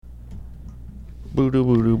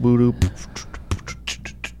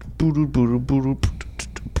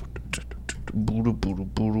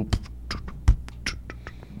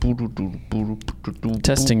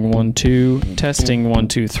Testing 1 2. Testing 1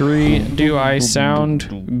 2 3. Do I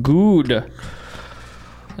sound good?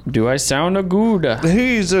 Do I sound a good?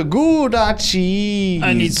 He's a good cheese.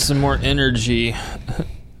 I need some more energy.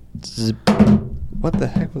 What the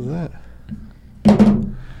heck was that?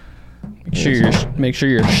 Make sure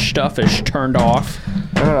your stuff is turned off.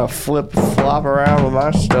 I'm gonna flop around with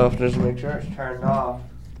my stuff just to make sure it's turned off.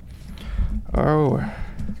 Oh.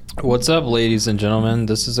 What's up, ladies and gentlemen?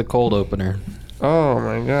 This is a cold opener. Oh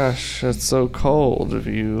my gosh, that's so cold of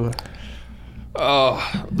you.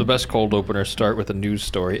 Oh, the best cold openers start with a news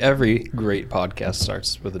story. Every great podcast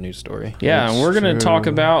starts with a news story. Yeah, That's and we're going to true. talk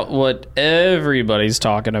about what everybody's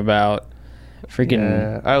talking about. Freaking,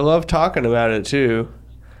 Yeah, I love talking about it too.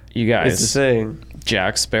 you guys. It's the thing.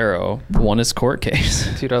 Jack Sparrow won his court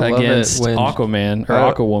case Dude, I love it against when- Aquaman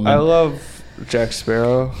or Aquawoman. I love Jack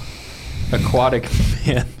Sparrow. Aquatic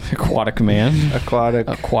man. Aquatic Man.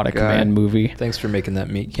 Aquatic guy. Man movie. Thanks for making that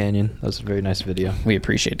Meat Canyon. That was a very nice video. We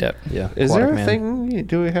appreciate that. Yeah. Is Aquatic there a Man. thingy?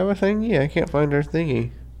 Do we have a thingy? I can't find our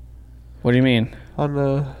thingy What do you mean? on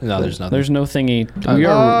the. No, there's nothing. There's no thingy. We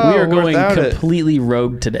are we're going without it. completely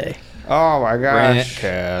rogue today. Oh my gosh!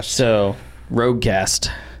 Rantcast. So, Roguecast.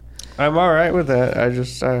 I'm all right with that. I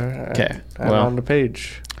just. Okay, I'm well. on the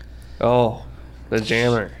page. Oh, the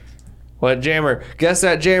jammer. What jammer? Guess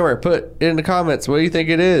that jammer. Put in the comments. What do you think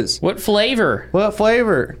it is? What flavor? What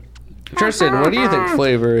flavor? Tristan, what do you think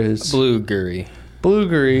flavor is? Blueberry.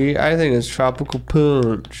 Blueberry. I think it's tropical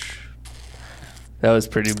punch. That was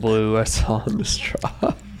pretty blue. I saw in the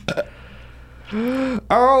straw.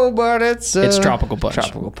 Oh, but it's Tropical Punch.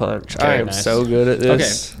 Tropical punch. Very I am nice. so good at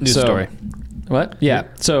this. News so- story. What? Yeah.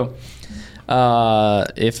 So,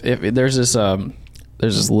 if there's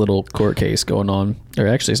this little court case going on, or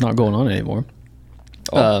actually it's not going on anymore.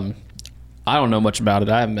 I don't know much about it.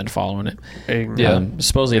 I haven't been following it. Yeah.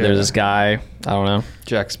 Supposedly there's this guy. I don't know.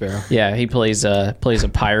 Jack Sparrow. Yeah, he plays a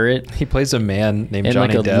pirate He plays a man named in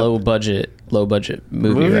Johnny like a Depp. low budget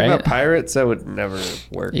movie, Movie right? about pirates that would never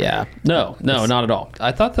work. Yeah. No, not at all.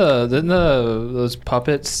 I thought those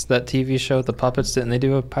puppets, that TV show, the puppets, didn't they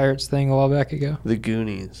do a Pirates thing a while back ago? The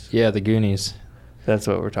Goonies. Yeah, the Goonies. That's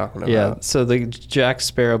what we're talking about. Yeah, so the Jack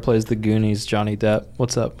Sparrow plays the Goonies, Johnny Depp.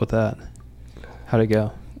 What's up with that? How'd it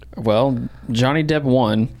go? Well, Johnny Depp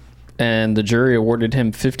won, and the jury awarded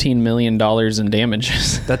him $15 million in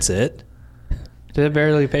damages. That's it? Did it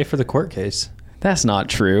barely pay for the court case? That's not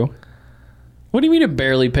true. What do you mean it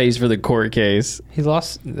barely pays for the court case? He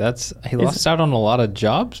lost out on a lot of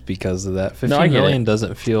jobs because of that. No, I $15 get million it.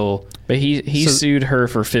 doesn't feel. But he So- sued her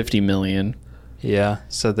for $50 million. Yeah,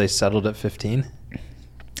 so they settled at 15.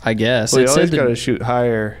 I guess. Well, you It always said got to the, shoot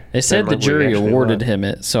higher. it said than the what we jury actually awarded want. him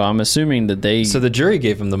it, so I'm assuming that they. So the jury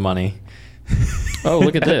gave him the money. Oh,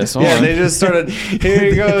 look at this. Hold Yeah, on. they just started. Here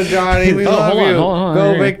you go, Johnny. We love hold on, you. hold on, Go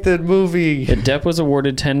here you make the movie. Yeah, Depp was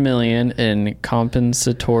awarded $10 million in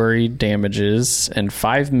compensatory damages and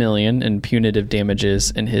 $5 million in punitive damages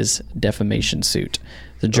in his defamation suit.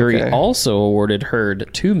 The jury Okay. also awarded Heard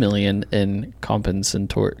 $2 million in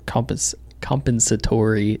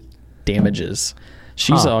compensatory damages.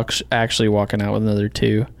 She's actually walking out with another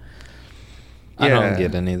 $2. I Yeah. don't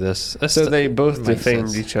get any of this. So they both Makes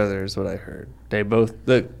defamed sense. each other, is what I heard.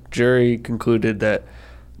 The jury concluded that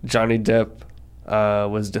Johnny Depp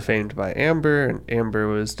was defamed by Amber, and Amber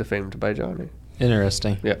was defamed by Johnny.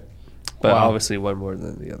 Interesting. Yeah, but Wow. obviously one more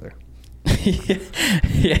than the other.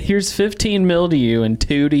 Yeah, here's 15 mil to you and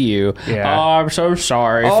 2 to you. Yeah. Oh, I'm so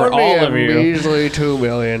sorry for Only all of a you. measly $2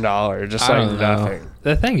 million, just I like don't know. nothing.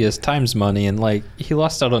 The thing is, time's money, and like he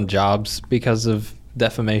lost out on jobs because of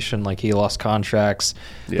defamation. Like he lost contracts.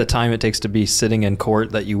 Yeah. The time it takes to be sitting in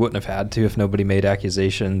court that you wouldn't have had to if nobody made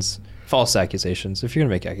accusations, false accusations. If you're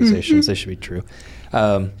gonna make accusations, they should be true.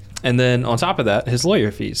 And then on top of that, his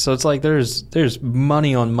lawyer fees. So it's like there's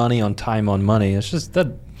money on time on money. It's just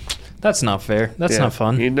that's not fair. That's Yeah, not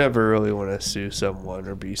fun. You never really want to sue someone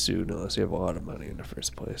or be sued unless you have a lot of money in the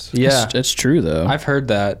first place. Yeah, It's true, though. I've heard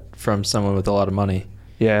that from someone with a lot of money,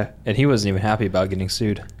 Yeah, and he wasn't even happy about getting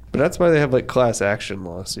sued. but that's why they have like class action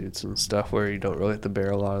lawsuits and stuff where you don't really have to bear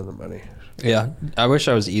a lot of the money. Yeah, I wish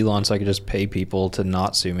I was Elon so I could just pay people to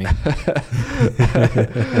not sue me. I'm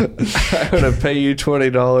gonna pay you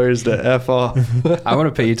 $20 to F off. I want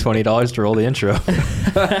to pay you $20 to roll the intro.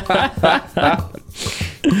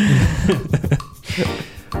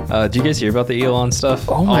 Did you guys hear about the Elon stuff?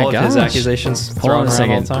 Oh my All of his gosh. accusations Hold thrown on a around all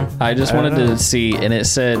second. the time. I just I don't wanted know. to see, and it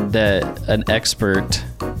said that an expert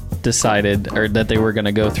decided, or that they were going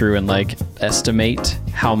to go through and like estimate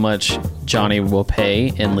how much Johnny will pay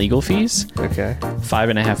in legal fees. Okay.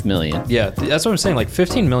 $5.5 million. Yeah, that's what I'm saying. Like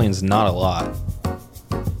 15 million is not a lot.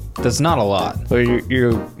 That's not a lot. Well,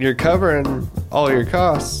 you're covering all your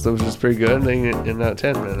costs, which is pretty good in that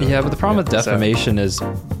 10 minutes. Yeah, but the problem with defamation is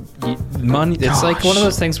money. It's like one of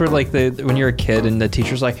those things where like when you're a kid and the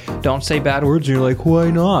teacher's like, "Don't say bad words," and you're like,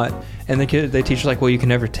 "Why not?" And the teacher's like, "Well, you can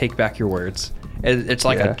never take back your words." It's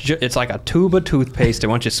like it's like a tube of toothpaste,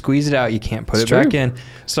 and once you squeeze it out, you can't put it back in.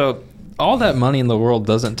 So all that money in the world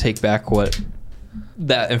doesn't take back what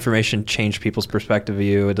that information changed people's perspective of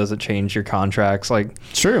you. It doesn't change your contracts. Like,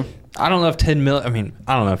 True. I don't know if 10 million, I mean,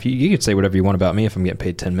 I don't know if you could say whatever you want about me if I'm getting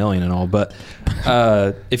paid 10 million and all, but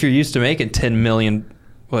if you're used to making 10 million,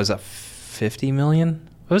 what is that, 50 million?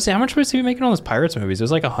 How much was he making on those Pirates movies? It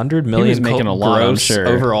was like 100 million. He was making a lot, I'm gross sure.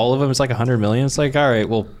 Over all of them, it's like 100 million. It's like, all right,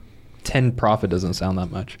 well, 10 profit doesn't sound that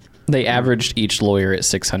much. They averaged each lawyer at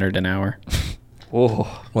 $600 an hour. Whoa.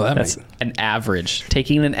 Well, That's an average.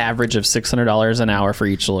 Taking an average of $600 an hour for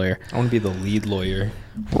each lawyer. I want to be the lead lawyer.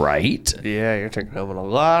 Right? Yeah, you're taking home a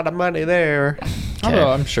lot of money there. Although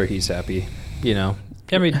I'm sure he's happy, you know.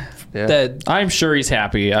 I mean, Yeah. I'm sure he's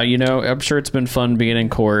happy. I'm sure it's been fun being in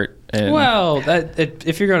court. And well,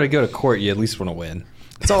 if you're going to go to court, you at least want to win.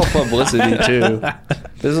 It's all publicity, too.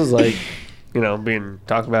 This is like, being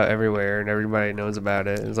talked about everywhere and everybody knows about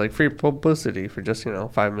it. It's like free publicity for just,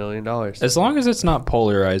 $5 million. As long as it's not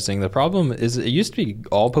polarizing. The problem is it used to be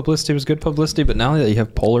all publicity was good publicity, but now that you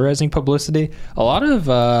have polarizing publicity, a lot of,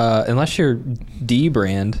 unless you're D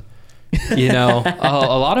brand, a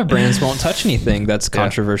lot of brands won't touch anything that's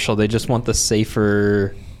controversial. They just want the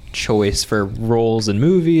safer choice for roles in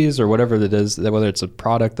movies or whatever it is, whether it's a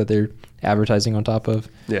product that they're advertising on top of.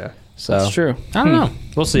 Yeah. So That's true. I don't know.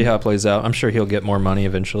 We'll see how it plays out. I'm sure he'll get more money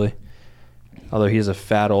eventually. Although he's a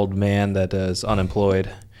fat old man that is unemployed.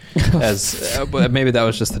 But maybe that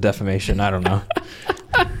was just the defamation. I don't know.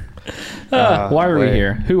 Why are we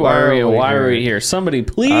here? Who are we and why are we here? Somebody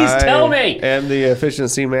please tell me. I am the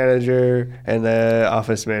efficiency manager and the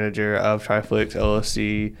office manager of Triflix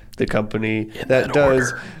LLC, the company that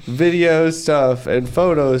does video stuff and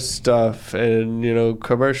photo stuff and,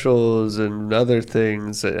 commercials and other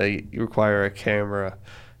things that require a camera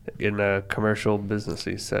in a commercial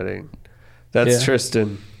businessy setting. That's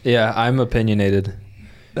Tristan. Yeah, I'm opinionated.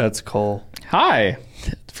 That's Cole. Hi.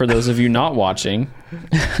 For those of you not watching,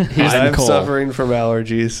 I'm suffering from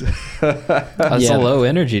allergies. That's a low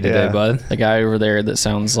energy today, bud. The guy over there that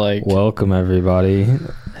sounds like... Welcome, everybody.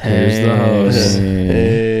 Here's the host.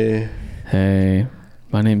 Hey,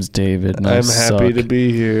 my name's David. And I'm happy to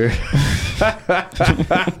be here.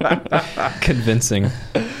 Convincing.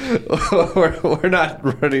 We're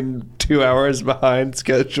not running 2 hours behind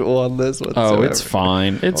schedule on this whatsoever. Oh, it's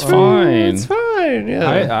fine. It's fine. It's fine.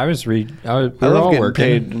 Yeah. I was we were love all getting working.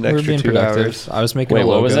 paid an We were extra being 2 productive. hours. I was making Wait, a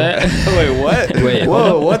logo. what was that? Wait, what? Wait,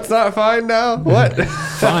 Whoa, what's not fine now? What?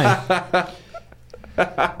 Fine.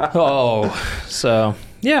 So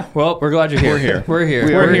yeah. Well, we're glad you're here. We're here.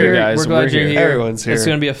 We're here, guys. We're glad We're you're here. here. Everyone's here. It's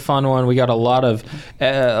going to be a fun one. We got a lot of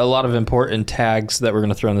important tags that we're going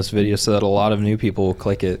to throw in this video, so that a lot of new people will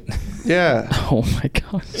click it. Yeah. Oh my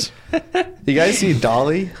gosh. You guys see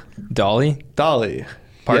Dolly? Dolly. Dolly.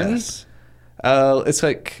 Pardon? Yes. It's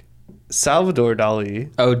like Salvador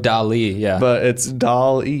Dali, Oh, Dali. Yeah. but it's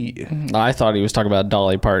Dolly. I thought he was talking about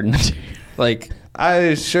Dolly Parton. like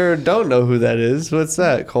I sure don't know who that is. What's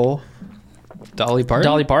that, Cole? Dolly Parton.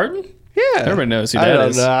 Dolly Parton? Yeah. Everybody knows who I that don't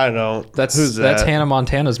is. know. I don't. That's Who's that? that's Hannah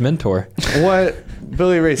Montana's mentor. What?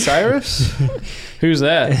 Billy Ray Cyrus? Who's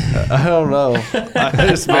that? I don't know. I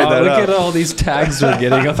just made that Look up. at all these tags we're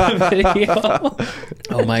getting on the video.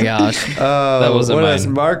 Oh my gosh. That wasn't what is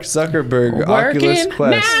mine. Mark Zuckerberg? Oculus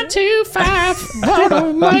Quest. 9 to 5. What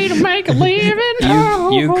a way to make a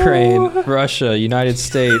living. Ukraine, Russia, United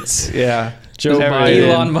States. Yeah. Joe Everything. Biden.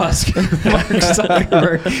 Elon Musk, Mark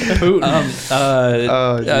Zuckerberg, Putin,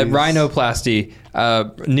 geez.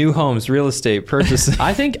 rhinoplasty, new homes, real estate purchases.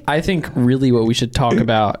 I think really what we should talk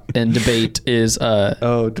about and debate is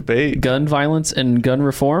Debate. gun violence and gun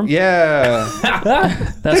reform. Yeah.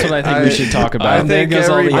 That's what I think we should talk about. I think goes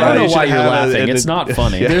all the- everybody I don't know why should you're have laughing. It's not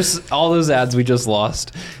funny. Yeah. There's all those ads we just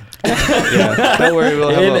lost. Yeah, don't worry, we'll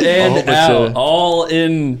have In a whole and bunch out, of. all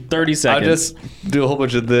in 30 I'll seconds. just do a whole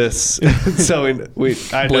bunch of this, so I know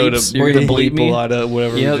Bleeps. to You're gonna bleep bleep me? a lot of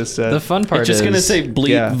whatever Yeah, we just said. the fun part it's just is going to say bleep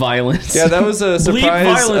Yeah. violence. Yeah, that was a surprise. Bleep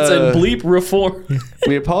violence and bleep reform.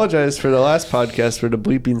 We apologize for the last podcast where the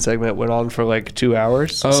bleeping segment went on for like 2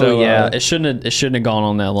 hours. Oh, so, yeah. It shouldn't have gone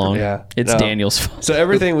on that long. Yeah, It's no. Daniel's fault. So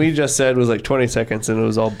everything we just said was like 20 seconds, and it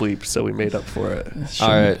was all bleeped, so we made up for it. Shouldn't All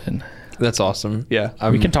right. have been. That's awesome. Yeah.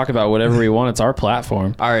 We can talk about whatever we want. It's our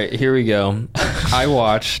platform. All right, here we go. I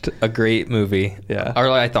watched a great movie. Yeah. Or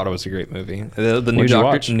I thought it was a great movie. The What'd you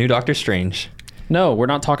watch? new Doctor Strange. No, we're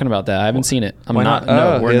not talking about that. I haven't seen it. I'm Why not. not?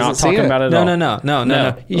 No, Oh, we're he not hasn't seen talking it. about it at No, all.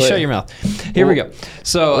 no. You Wait. shut your mouth. Here we go.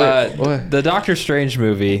 So what? the Doctor Strange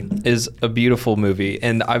movie is a beautiful movie,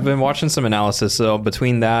 and I've been watching some analysis. So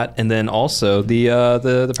between that and then also the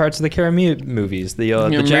Pirates of the Caribbean movies, the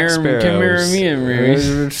Jack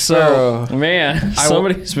Sparrows. So Man, I-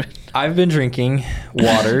 somebody's been. I've been drinking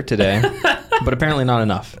water today, but apparently not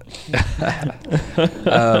enough. But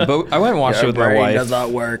I went and watched it with my wife.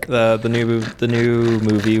 not work. The new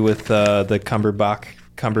movie with the Cumberbatch.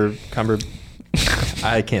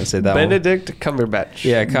 I can't say that one. Benedict Cumberbatch.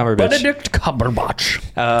 Yeah, Cumberbatch. Benedict Cumberbatch.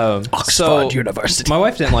 Oxford University. My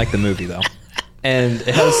wife didn't like the movie though, and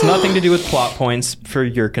it has nothing to do with plot points for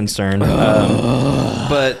your concern.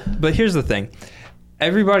 But here's the thing.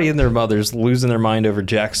 Everybody and their mother's losing their mind over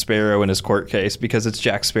Jack Sparrow and his court case because it's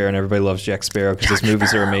Jack Sparrow and everybody loves Jack Sparrow because his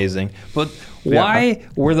movies are amazing. But why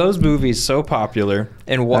were those movies so popular,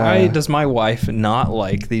 and why does my wife not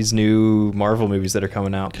like these new Marvel movies that are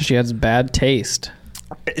coming out? She has bad taste.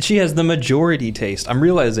 She has the majority taste. I'm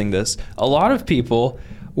realizing this. A lot of people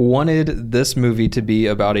wanted this movie to be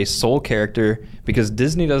about a sole character because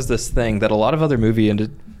Disney does this thing that a lot of other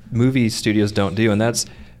movie studios don't do, and that's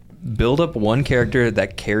build up one character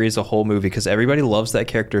that carries a whole movie because everybody loves that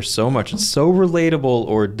character so much. It's so relatable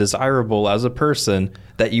or desirable as a person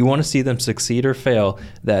that you want to see them succeed or fail,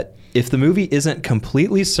 that if the movie isn't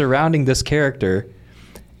completely surrounding this character,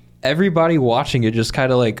 everybody watching it just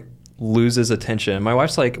kind of like loses attention. My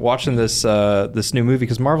wife's like watching this new movie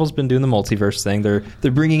because Marvel's been doing the multiverse thing. They're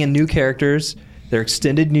bringing in new characters. Their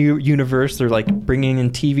extended new universe. They're like bringing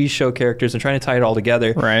in TV show characters and trying to tie it all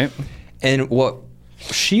together. Right. And what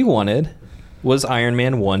she wanted was Iron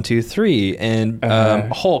Man 1, 2, 3, and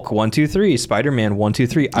Hulk 1, 2, 3, Spider-Man 1, 2,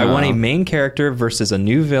 3. I want a main character versus a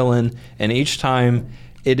new villain, and each time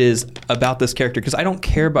it is about this character because I don't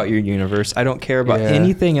care about your universe. I don't care about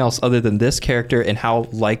anything else other than this character and how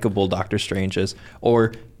likable Doctor Strange is,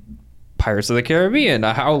 or Pirates of the Caribbean,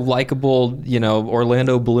 how likable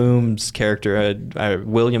Orlando Bloom's character,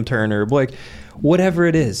 William Turner, Blake, whatever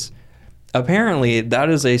it is. Apparently, that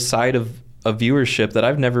is a side of a viewership that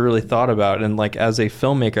I've never really thought about, and like as a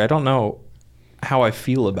filmmaker, I don't know how I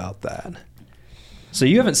feel about that. So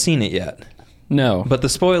you haven't seen it yet, No. but the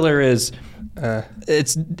spoiler is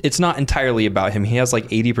it's not entirely about him. He has like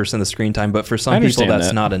 80% of the screen time, but for some people understand that's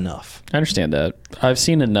that. not enough. I understand that. I've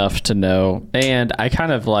seen enough to know, and I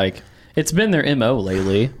kind of like it's been their MO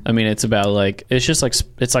lately. I mean, it's about like it's just like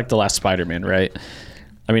it's like the last Spider-Man, right?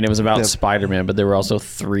 I mean, it was about Spider-Man, but there were also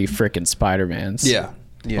 3 freaking Spider-Mans. Yeah.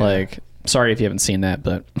 Like, sorry if you haven't seen that,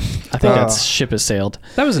 but I think that ship has sailed.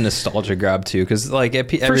 That was a nostalgia grab too, because like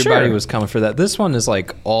everybody sure. was coming for that. This one is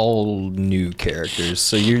like all new characters,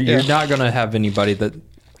 so you're not gonna have anybody that.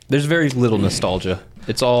 There's very little nostalgia.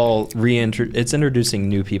 It's all It's introducing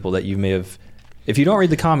new people that you may have. If you don't read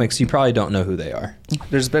the comics, you probably don't know who they are.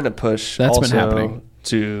 There's been a push That's also been happening.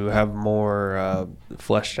 to have more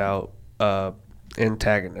fleshed out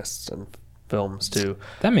antagonists in films too.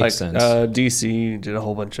 That makes sense. DC did a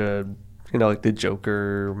whole bunch of like the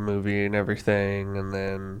Joker movie and everything, and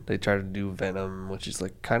then they tried to do Venom, which is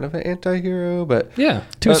like kind of an anti-hero, but Yeah.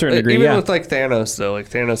 To a certain degree, even yeah. with like Thanos though, like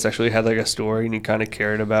Thanos actually had like a story and you kind of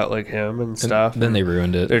cared about like him and stuff. Then they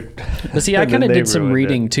ruined it. But see, I and then kind of they did some ruined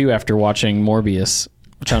reading it. too after watching Morbius,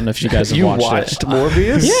 which I don't know if you guys have You watched watched it.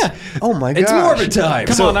 Morbius? Yeah. Oh my god. It's Morbid time.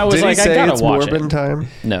 Come on, I was did he like, I say gotta it's watch Morbid it. time?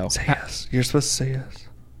 No. Say yes. You're supposed to say yes.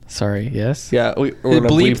 Sorry. Yes. Yeah, we're gonna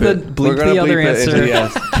Bleep bleep it. We're bleep gonna the other bleep it into answer.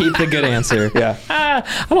 yes. Keep the good answer. Yeah.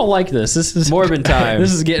 I don't like this. This is Morbid time.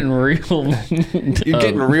 This is getting real. You're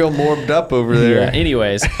getting real morbed up over there. Yeah.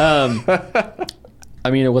 Anyways, I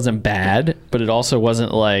mean, it wasn't bad, but it also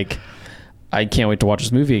wasn't like I can't wait to watch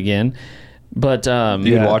this movie again. But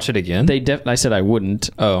You'd watch it again? I said I wouldn't.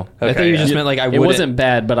 Oh, I Okay, thought you yeah. just meant like I It wouldn't. wasn't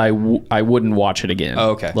bad, but I wouldn't watch it again. Oh,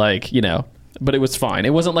 okay. Like but it was fine.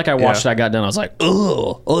 It wasn't like I watched it, I got done, I was like,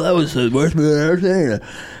 oh, that was the worst movie I've ever seen.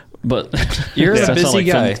 But You're a I sound busy like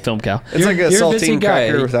guy. Film cow. It's like a You're a busy saltine guy.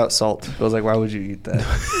 cracker without salt. I was like, why would you eat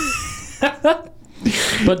that?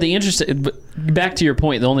 But back to your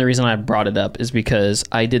point, the only reason I brought it up is because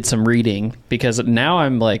I did some reading, because now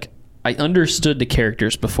I'm like, I understood the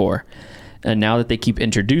characters before, and now that they keep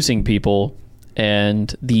introducing people,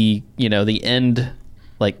 and the end,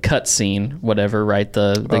 like, cut scene, whatever, right?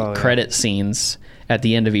 The credit scenes at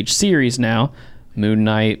the end of each series now, Moon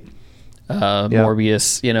Knight,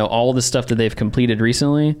 Morbius, all the stuff that they've completed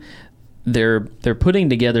recently, they're putting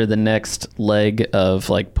together the next leg of,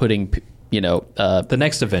 like, putting the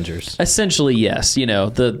next Avengers. Essentially, yes.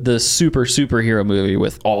 The superhero movie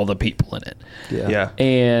with all the people in it. Yeah.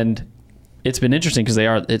 And it's been interesting because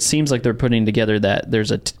it seems like they're putting together that there's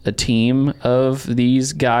a team of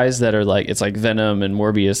these guys that are like, it's like Venom and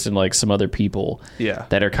Morbius and like some other people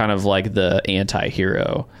that are kind of like the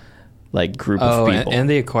anti-hero like group of people. And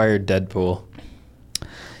they acquired Deadpool.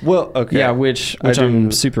 Well, okay. Yeah, which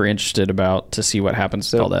I'm super interested about to see what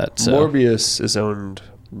happens with all that. So. Morbius is owned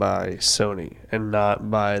by Sony and not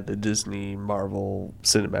by the Disney Marvel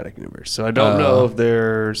Cinematic Universe. So I don't know if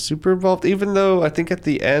they're super involved, even though I think at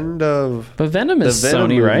the end of But Venom is Sony,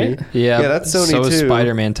 movie, right? Yeah, that's Sony so too. So is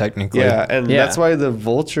Spider-Man technically. Yeah, and that's why the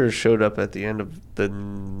Vulture showed up at the end of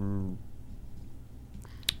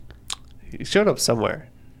he showed up somewhere.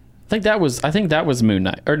 I think that was Moon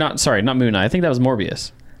Knight. Or not Moon Knight. I think that was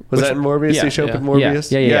Morbius. Was that in Morbius? Yeah, he showed up in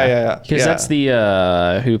Morbius? Yeah. Because that's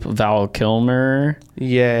the who Val Kilmer.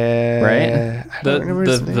 Yeah. Right?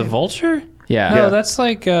 The Vulture? Yeah. No, that's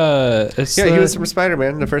like he was from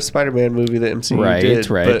Spider-Man, the first Spider-Man movie that MCU did.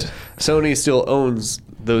 Right. But Sony still owns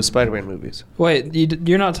those Spider-Man movies. Wait,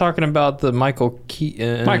 you're not talking about the Michael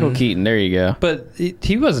Keaton? Michael Keaton, there you go. But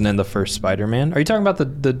he wasn't in the first Spider-Man. Are you talking about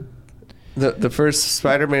the first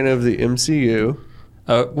Spider-Man of the MCU?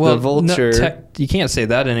 Well, the Vulture. You can't say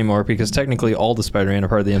that anymore because technically all the Spider-Man are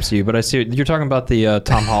part of the MCU. But I see you're talking about the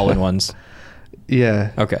Tom Holland ones.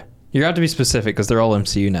 Yeah. Okay. You have to be specific because they're all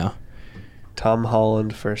MCU now. Tom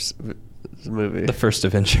Holland first movie. The first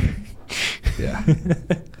Avenger. Yeah.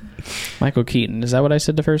 Michael Keaton. Is that what I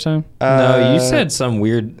said the first time? No, you said some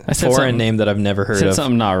weird foreign name that I've never heard of.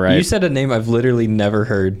 Something not right. You said a name I've literally never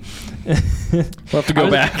heard. We'll have to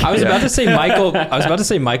go back. I was about to say Michael. I was about to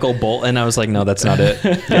say Michael Bolton. I was like, no, that's not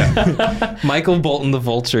it. Michael Bolton, the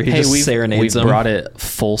Vulture. He just serenades them. We brought it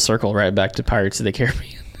full circle right back to Pirates of the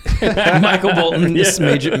Caribbean. Michael Bolton, this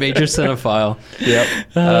major cinephile. Yep.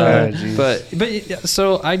 But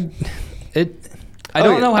so I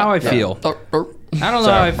don't know how I feel. I don't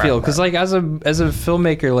know how I feel because like as a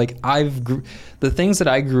filmmaker, like the things that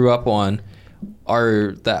I grew up on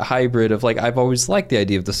are that hybrid of like I've always liked the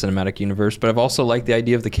idea of the cinematic universe, but I've also liked the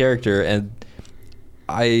idea of the character, and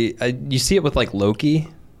you see it with like Loki.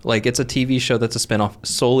 Like it's a TV show that's a spinoff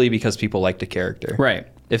solely because people liked the character. Right.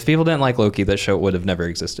 If people didn't like Loki, that show would have never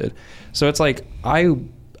existed. So it's like I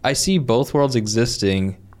see both worlds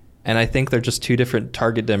existing, and I think they're just two different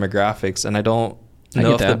target demographics, and I don't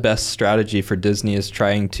know if the best strategy for Disney is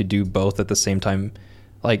trying to do both at the same time.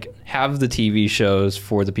 Like have the TV shows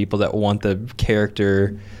for the people that want the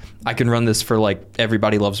character. I can run this for like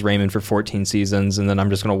Everybody Loves Raymond for 14 seasons, and then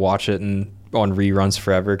I'm just going to watch it and on reruns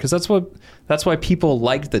forever because that's why people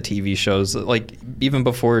liked the TV shows. Like even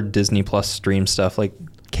before Disney Plus stream stuff, like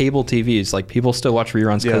cable TVs, like people still watch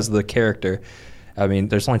reruns because of the character. I mean,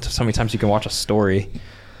 there's only so many times you can watch a story.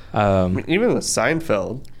 Even with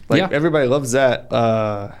Seinfeld, like everybody loves that,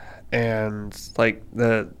 and like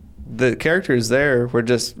the characters there were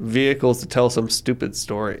just vehicles to tell some stupid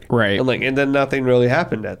story, right? And then nothing really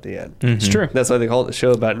happened at the end. Mm-hmm. It's true. That's why they call it the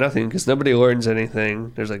show about nothing, because nobody learns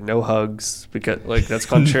anything. There's like no hugs because like that's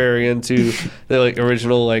contrarian to the like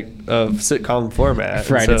original like sitcom format.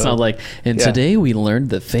 Right. So, it's not like today we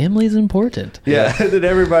learned that family's important. Yeah. And then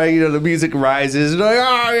everybody, the music rises and like,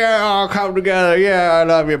 oh yeah, I'll come together. Yeah, I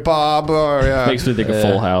love you, Bob. Or yeah, makes me think of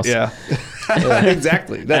Full House. Yeah.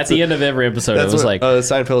 Exactly. At the end of every episode, it was like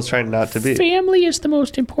Seinfeld's trying not to be. Family is the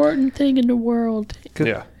most important thing in the world.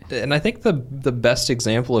 Yeah. And I think the best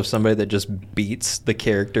example of somebody that just beats the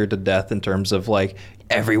character to death in terms of like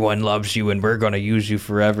everyone loves you and we're going to use you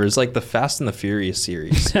forever is like the Fast and the Furious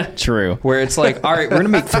series. True. Where it's like, all right, we're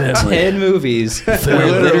going to make 10 movies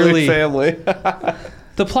where literally family.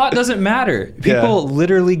 The plot doesn't matter. People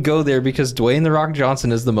literally go there because Dwayne "The Rock"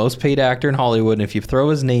 Johnson is the most paid actor in Hollywood, and if you throw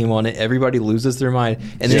his name on it, everybody loses their mind.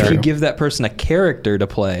 And then if you give that person a character to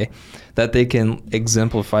play that they can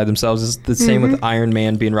exemplify themselves, it's the same with Iron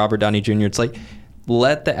Man being Robert Downey Jr. It's like,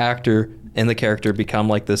 let the actor and the character become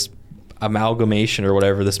like this amalgamation or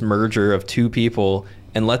whatever, this merger of two people,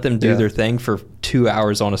 and let them do their thing for 2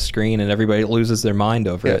 hours on a screen and everybody loses their mind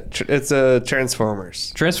over Yeah, it. it's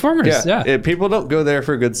Transformers. Transformers, yeah. People don't go there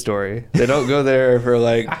for good story. They don't go there for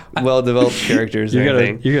like well-developed characters or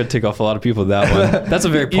anything. You're gonna tick off a lot of people with that one. That's a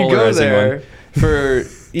very You go polarizing there one. for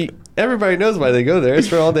everybody knows why they go there. It's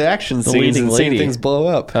for all the action scenes leading and seeing lady. things blow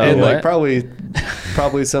up, Oh, and like what?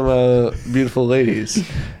 probably some beautiful ladies.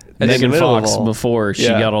 In the Megan middle of Fox all. before she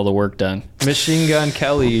Yeah. got all the work done. Machine Gun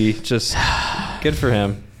Kelly, just good for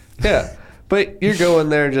him. Yeah, but you're going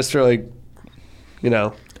there just for like,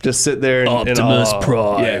 just sit there and Optimus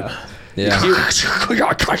Prime. Yeah.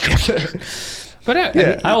 Yeah. But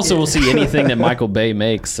I also will see anything that Michael Bay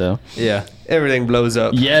makes. So yeah. Everything blows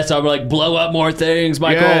up. yes, I'm like blow up more things,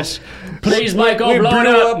 Michael. Yes. Please, Michael, we blow it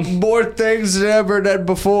blew up. up more things than ever than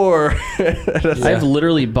before. I've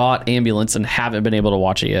literally bought Ambulance and haven't been able to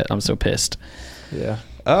watch it yet. I'm so pissed. Yeah.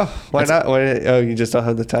 Oh, why not? You just don't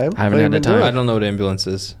have the time? I haven't What had have the you been time. I don't know what Ambulance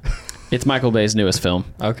is. It's Michael Bay's newest film.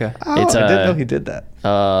 Okay. Oh, It's, I didn't uh, know he did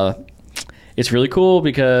that. It's really cool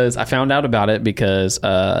because I found out about it because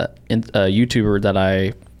a YouTuber that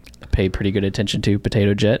I pay pretty good attention to,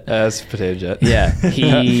 Potato Jet. As Potato Jet. Yeah,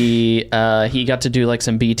 he got to do like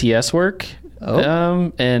some BTS work.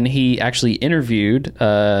 Oh. And he actually interviewed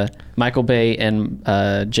Michael Bay and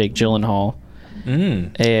Jake Gyllenhaal,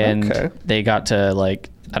 and Okay. they got to like,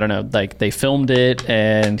 I don't know, like they filmed it,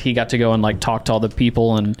 and he got to go and like talk to all the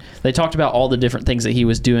people, and they talked about all the different things that he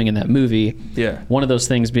was doing in that movie. Yeah. One of those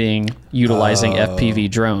things being utilizing FPV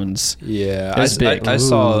drones. Yeah. It was big. I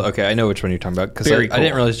saw, okay, I know which one you're talking about because I Very didn't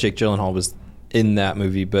cool. realize Jake Gyllenhaal was in that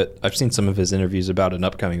movie, but I've seen some of his interviews about an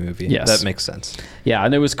upcoming movie. Yes. That makes sense. Yeah,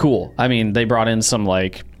 and it was cool. I mean, they brought in some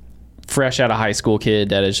like fresh out of high school kid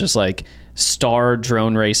that is just like star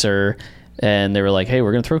drone racer, and they were like, "Hey,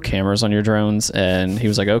 we're gonna throw cameras on your drones," and he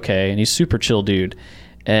was like, "Okay," and he's super chill dude,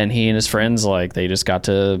 and he and his friends like they just got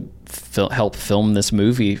to help film this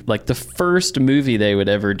movie, like the first movie they would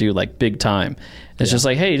ever do, like big time. It's just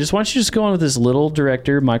like, hey, why don't you just go on with this little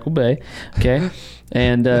director, Michael Bay, okay,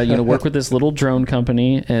 and work with this little drone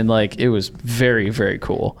company, and like it was very, very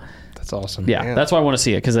cool. That's awesome. Yeah, Man. that's why I want to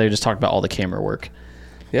see it, because they just talked about all the camera work.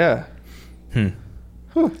 Yeah.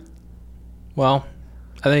 Well,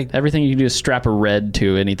 I think Everything you can do is strap a red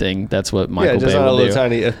to anything. That's what Michael just Bay not a will little do.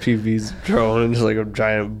 tiny FPV's drone and just like a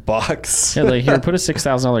giant box. Yeah, like here, put a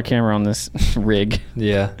 $6,000 camera on this rig.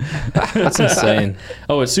 yeah, that's insane.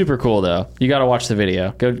 Oh, it's super cool though. You got to watch the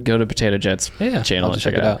video. Go to Potato Jet's Yeah, channel I'll and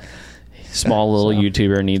check check it out. Small little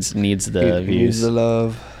YouTuber needs the He views. needs the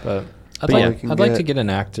love. But I'd But like, yeah. I'd like to get an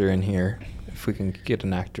actor in here if we can get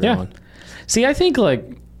an actor Yeah. on. See, I think like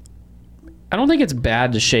I don't think it's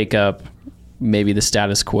bad to shake up maybe the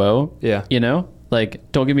status quo. Yeah.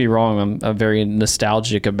 Like don't get me wrong, I'm very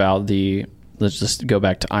nostalgic about let's just go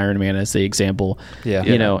back to Iron Man as the example. Yeah.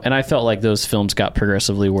 And I felt like those films got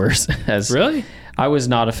progressively worse as Really? I was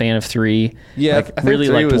not a fan of 3. Yeah, like, I think really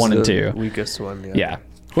 3 liked was 1 and the 2. weakest one. Yeah.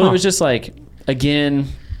 Well, it was just like, again,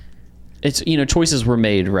 it's, choices were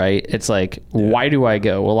made, right? It's like, why do I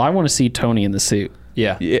go? Well, I want to see Tony in the suit.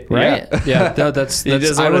 Yeah. Right? Yeah, that's You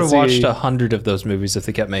just I wanna would have watched see- 100 of those movies if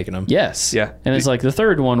they kept making them. Yes. Yeah. And it's like the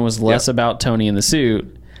third one was less about Tony in the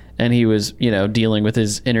suit, and he was, dealing with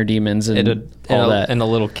his inner demons and all that. And a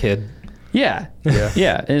little kid. Yeah. Yeah.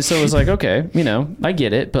 Yeah. And so it was like, okay, I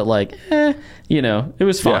get it, but like, it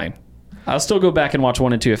was fine. I'll still go back and watch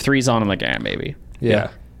 1 and 2. If 3's on, I'm like, maybe.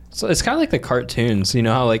 Yeah. So it's kind of like the cartoons. You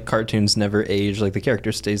know how like cartoons never age, like the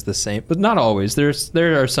character stays the same, but not always.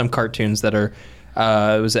 There are some cartoons that are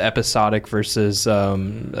it was episodic versus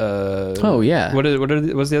Oh, yeah.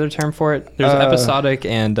 what's the other term for it? There's episodic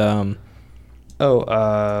and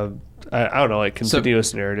I don't know, like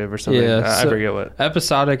continuous narrative or something. I forget what.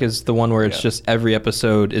 Episodic is the one where it's just every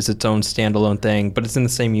episode is its own standalone thing, but it's in the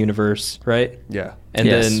same universe, right? Yeah. And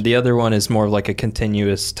Yes. then the other one is more of like a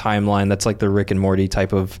continuous timeline. That's like the Rick and Morty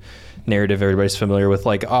type of narrative everybody's familiar with.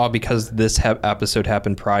 Like, because this episode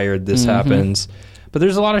happened prior, this happens. But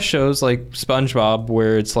there's a lot of shows like SpongeBob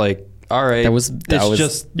where it's like, all right, That was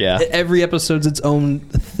just yeah. every episode's its own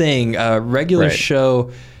thing. Regular Right.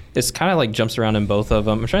 show, it's kind of like jumps around in both of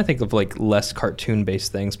them. I'm trying to think of like less cartoon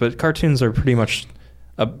based things, but cartoons are pretty much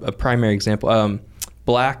a primary example.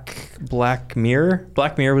 Black Mirror.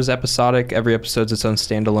 Black Mirror was episodic. Every episode's its own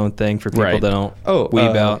standalone thing for people Right. that don't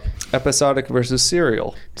weeb out. Episodic versus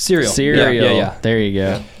serial. Cereal. Cereal. Yeah. There you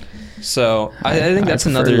go. So I think that's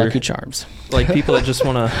prefer another Lucky Charms. like people that just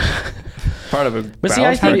want to. Part of a But see,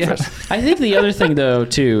 I balanced think, breakfast. I think the other thing though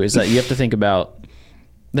too is that you have to think about.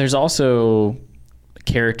 There's also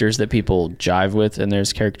characters that people jive with, and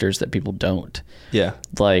there's characters that people don't. Yeah.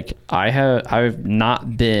 Like I've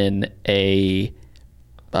not been a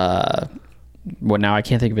well, now I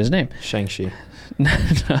can't think of his name. Shang-Chi.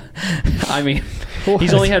 I mean,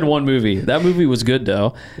 he's only had one movie. That movie was good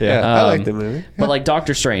though. Yeah, I like the movie. But like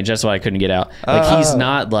Doctor Strange, that's why I couldn't get out. Like he's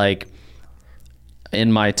not like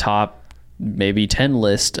in my top maybe 10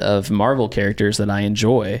 list of Marvel characters that I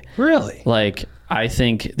enjoy. Really? Like I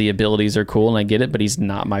think the abilities are cool and I get it, but he's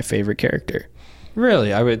not my favorite character.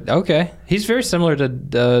 Really? I would. Okay. He's very similar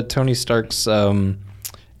to Tony Stark's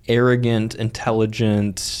arrogant,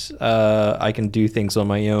 intelligent, I can do things on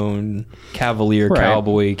my own, cavalier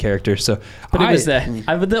cowboy character. So, but it was that.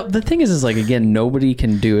 But the thing is like again, nobody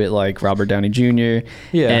can do it like Robert Downey Jr.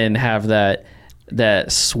 And have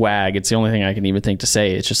that swag. It's the only thing I can even think to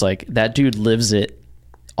say. It's just like that dude lives it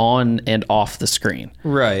on and off the screen.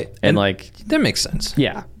 Right. And like that makes sense.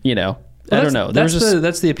 Yeah. You know. Well, I don't know.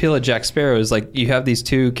 That's the appeal of Jack Sparrow is like you have these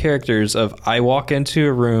two characters of I walk into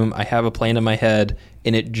a room, I have a plan in my head,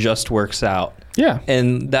 and it just works out. Yeah.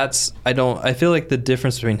 And that's I feel like the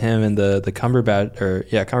difference between him and the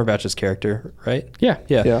Cumberbatch's character, right? Yeah.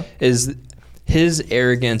 Is his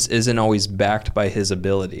arrogance isn't always backed by his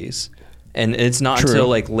abilities. And it's not until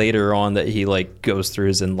like later on that he like goes through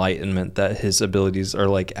his enlightenment that his abilities are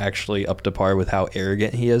like actually up to par with how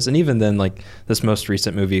arrogant he is. And even then, like this most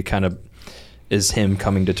recent movie kind of is him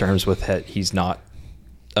coming to terms with that he's not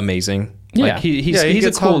amazing. Yeah. Like he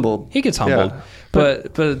gets humbled. He gets humbled. Yeah.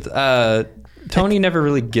 But Tony never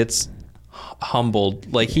really gets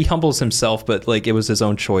humbled. Like he humbles himself, but like it was his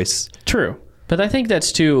own choice. True. But I think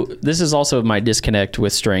that's too, this is also my disconnect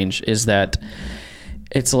with Strange is that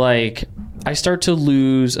it's like I start to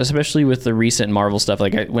lose, especially with the recent Marvel stuff.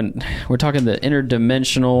 Like when we're talking the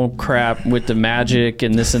interdimensional crap with the magic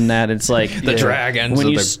and this and that, it's like the dragons. When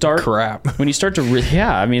you start crap, when you start to,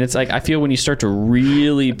 I mean, it's like I feel when you start to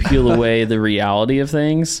really peel away the reality of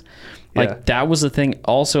things, like that was the thing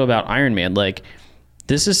also about Iron Man. Like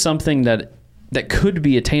this is something that could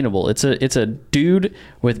be attainable. It's a dude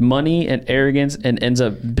with money and arrogance and ends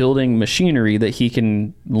up building machinery that he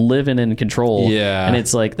can live in and control. Yeah. And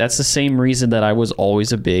it's like, that's the same reason that I was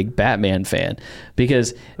always a big Batman fan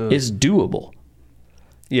because it's doable.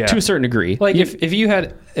 Yeah. To a certain degree. Like if you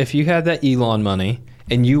had that Elon money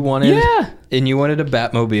and you wanted a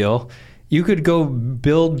Batmobile, you could go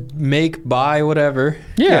build, make, buy, whatever.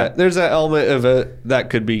 Yeah. There's that element of that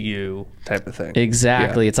could be you type of thing.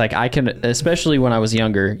 Exactly. Yeah. It's like I can, especially when I was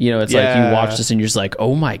younger, you know, it's like you watch this and you're just like,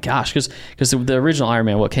 oh my gosh. Because the original Iron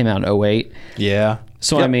Man, what came out in 2008? Yeah.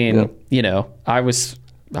 So, I mean, you know, I would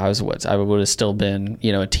have still been,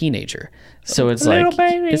 you know, a teenager. So it's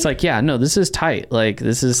like, yeah, no, this is tight. Like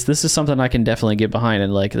this is something I can definitely get behind,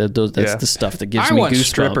 and like that's the stuff that gives me goosebumps. I want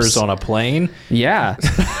strippers on a plane. Yeah.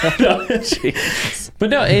 But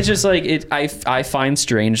no, it's just like I find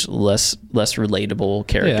Strange less relatable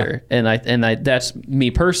character, and I that's me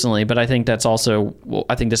personally. But I think that's also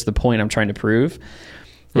that's the point I'm trying to prove,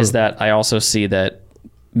 is that I also see that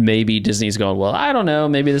maybe Disney's going, well, I don't know,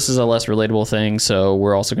 maybe this is a less relatable thing, so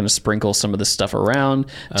we're also going to sprinkle some of this stuff around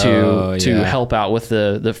to help out with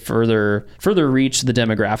the further reach the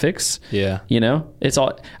demographics. Yeah. You know, it's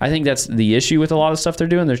all, I think that's the issue with a lot of stuff they're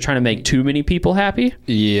doing. They're trying to make too many people happy.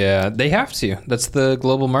 Yeah, they have to. That's the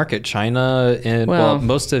global market. China and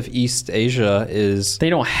most of East Asia is... They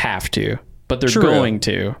don't have to, but they're going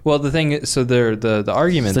to. Well, the thing is, so the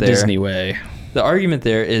argument it's the Disney way. The argument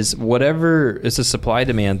there is whatever is a supply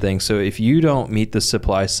demand thing. So if you don't meet the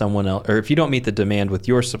supply, someone else, or if you don't meet the demand with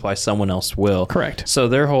your supply, someone else will. Correct. So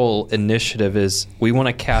their whole initiative is we want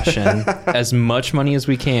to cash in as much money as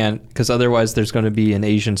we can, because otherwise there's going to be an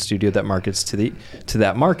Asian studio that markets to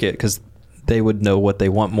that market, because they would know what they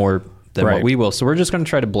want more than what we will. So we're just going to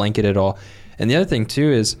try to blanket it all. And the other thing too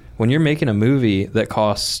is when you're making a movie that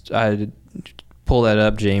costs, pull that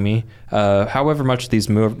up, Jamie. However much these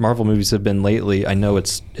Marvel movies have been lately, I know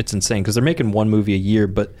it's insane because they're making one movie a year,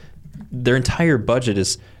 but their entire budget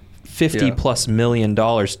is $50+ million,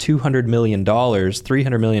 $200 million,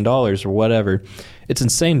 $300 million, or whatever. It's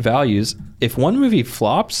insane values. If one movie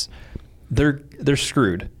flops, they're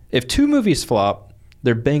screwed. If two movies flop,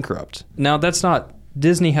 they're bankrupt. Now that's not.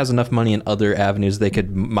 Disney has enough money in other avenues they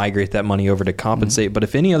could migrate that money over to compensate. Mm-hmm. But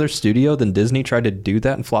if any other studio than Disney tried to do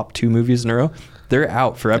that and flop two movies in a row, they're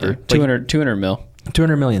out forever. Yeah, 200 mil.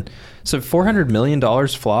 200 million. So $400 million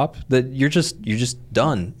flop, that you're just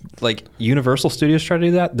done. Like Universal Studios try to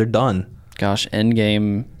do that, they're done. Gosh, the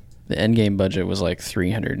Endgame budget was like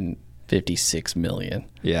 $356 million.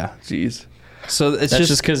 Yeah. Jeez. So it's That's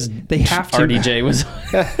just because they have to. RDJ was. They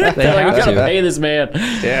we have gotta to. pay this man.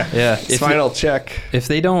 Yeah. Final check. If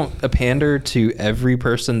they don't pander to every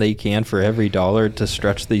person they can for every dollar to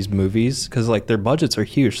stretch these movies, because like their budgets are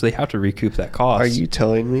huge, so they have to recoup that cost. Are you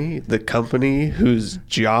telling me the company whose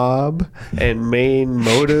job and main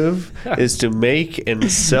motive is to make and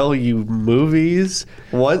sell you movies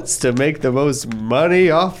wants to make the most money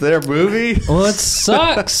off their movie? Well, it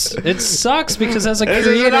sucks. It sucks because as a This is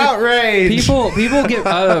an creator, outrage. people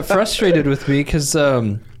get frustrated with me because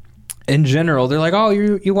in general they're like, oh,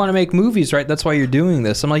 you want to make movies, right? That's why you're doing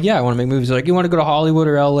this. I'm like, yeah, I want to make movies. They're like, you want to go to Hollywood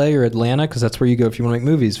or LA or Atlanta because that's where you go if you want to make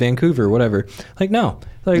movies, Vancouver, whatever. Like, no.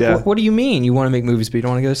 Like, Yeah. what do you mean you want to make movies but you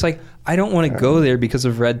don't want to go? It's like, I don't want to go there because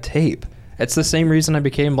of red tape. It's the same reason I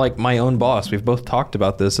became like my own boss. We've both talked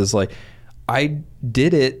about this. Is like, I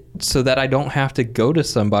did it so that I don't have to go to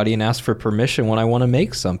somebody and ask for permission when I want to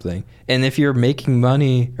make something. And if you're making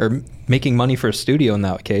money for a studio in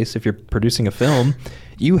that case, if you're producing a film,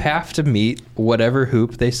 you have to meet whatever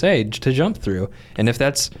hoop they say to jump through. And if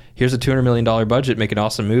that's, here's a $200 million budget, make an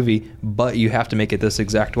awesome movie, but you have to make it this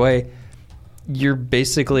exact way, you're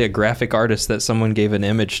basically a graphic artist that someone gave an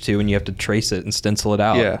image to and you have to trace it and stencil it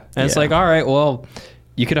out. Yeah. And it's like, all right, well,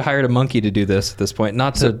 you could have hired a monkey to do this at this point.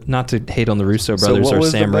 Not to hate on the Russo brothers what or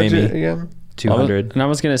was Sam the budget Raimi. again? 200. And I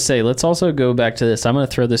was going to say, let's also go back to this. I'm going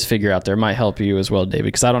to throw this figure out there. It might help you as well, David,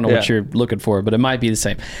 because I don't know what you're looking for, but it might be the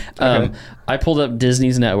same. Okay. I pulled up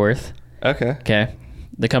Disney's net worth. Okay. Okay.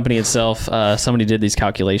 The company itself, somebody did these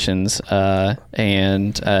calculations,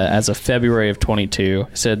 and as of February of 22,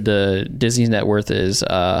 said the Disney's net worth is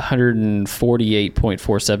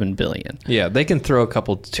 $148.47 billion. Yeah, they can throw a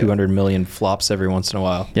couple 200 million flops every once in a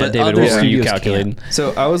while. Yeah, But David, other what were you studios calculating? can't.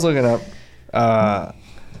 So I was looking up.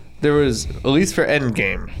 There was, at least for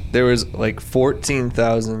Endgame, there was like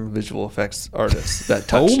 14,000 visual effects artists that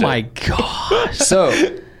touched Oh my it. gosh. So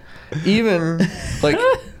even like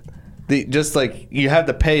just like you have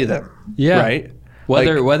to pay them. Yeah. Right.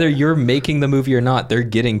 Whether you're making the movie or not, they're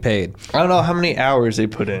getting paid. I don't know how many hours they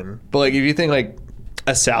put in, but like if you think like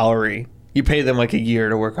a salary, you pay them like a year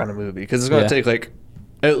to work on a movie because it's going to take like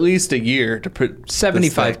at least a year to put this thing.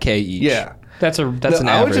 $75K each. Yeah. That's an average.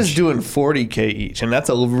 I was just doing 40K each, and that's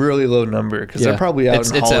a really low number because they're probably out in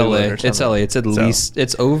it's Hollywood LA. or something. It's LA. It's at least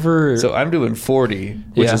it's over. So I'm doing 40,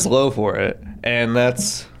 which Yeah. is low for it, and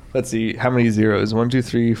that's, let's see, how many zeros? 1, 2,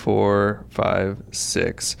 3, 4, 5,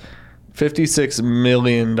 6. $56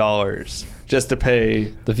 million just to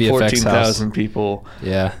pay The VFX 14,000 people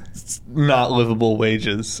yeah. not livable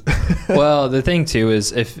wages. Well, the thing too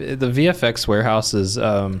is if the VFX warehouse is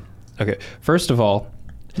okay. First of all,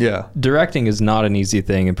 yeah. directing is not an easy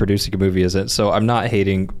thing and producing a movie isn't. So I'm not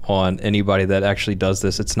hating on anybody that actually does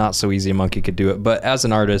this. It's not so easy a monkey could do it. But as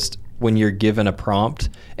an artist, when you're given a prompt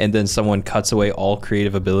and then someone cuts away all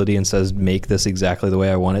creative ability and says, make this exactly the way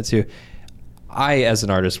I want it to, I, as an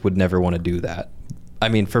artist, would never want to do that. I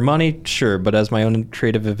mean, for money, sure, but as my own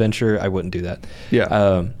creative adventure, I wouldn't do that.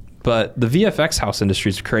 Yeah. But the VFX house industry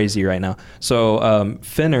is crazy right now. So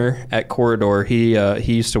Finner at Corridor, he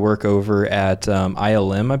used to work over at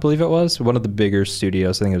ILM, I believe it was, one of the bigger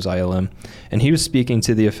studios. I think it was ILM. And he was speaking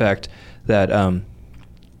to the effect that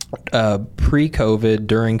pre-COVID,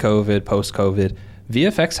 during COVID, post-COVID,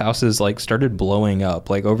 VFX houses like started blowing up.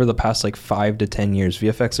 Like over the past like 5 to 10 years,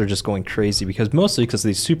 VFX are just going crazy because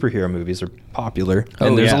these superhero movies are popular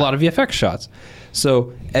and there's a lot of VFX shots.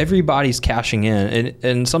 So everybody's cashing in,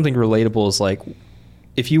 and something relatable is like,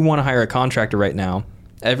 if you want to hire a contractor right now,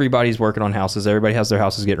 everybody's working on houses. Everybody has their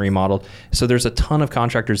houses getting remodeled. So there's a ton of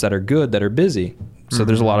contractors that are good, that are busy. So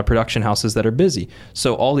there's a lot of production houses that are busy.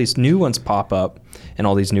 So all these new ones pop up and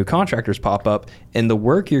all these new contractors pop up, and the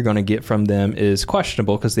work you're going to get from them is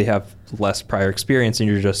questionable because they have less prior experience, and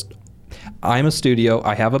you're just, I'm a studio,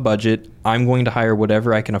 I have a budget, I'm going to hire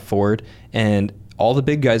whatever I can afford, and all the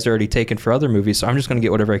big guys are already taken for other movies, so I'm just going to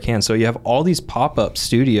get whatever I can. So you have all these pop-up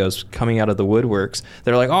studios coming out of the woodworks.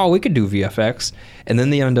 They're like, oh, we could do VFX. And then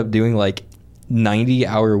they end up doing like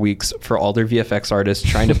 90-hour weeks for all their VFX artists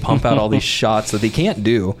trying to pump out all these shots that they can't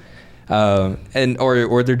do. Or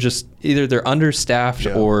they're just either they're understaffed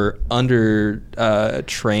or under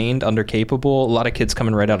trained, under capable. A lot of kids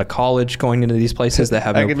coming right out of college going into these places that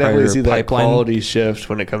have no can prior definitely see that pipeline. quality shift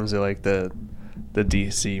when it comes to like the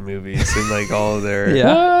DC movies and like all of their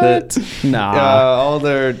Yeah. Nah. all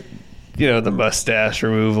their the mustache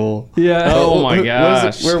removal. Yeah. Oh my Was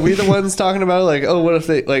gosh. were we the ones talking about it? Like, oh, what if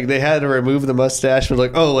they had to remove the mustache? But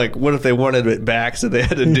like, oh, like what if they wanted it back, so they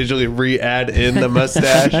had to digitally re-add in the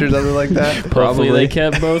mustache or something like that? Hopefully they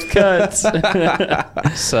kept both cuts.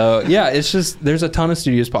 So yeah, it's just there's a ton of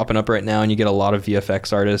studios popping up right now, and you get a lot of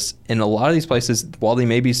VFX artists. And a lot of these places, while they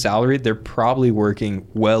may be salaried, they're probably working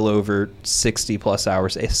well over 60 plus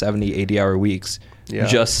hours, 70, 80-hour weeks. Yeah.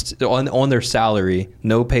 Just on their salary,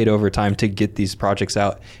 no paid overtime to get these projects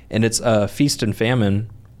out. And it's a feast and famine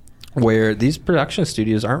where these production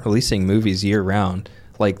studios aren't releasing movies year round.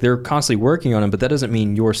 Like they're constantly working on them, but that doesn't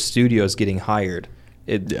mean your studio is getting hired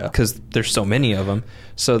because there's so many of them.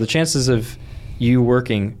 So the chances of you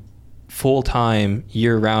working full time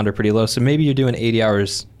year round are pretty low. So maybe you're doing 80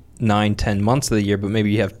 hours 9-10 months of the year, but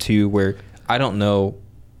maybe you have 2 where I don't know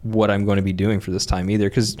what I'm going to be doing for this time either,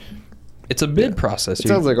 because it's a bid process. It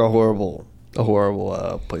sounds like a horrible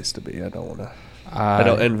place to be. I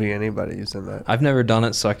don't envy anybody using that. I've never done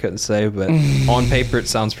it, so I couldn't say, but on paper it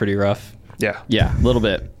sounds pretty rough. Yeah. Yeah, a little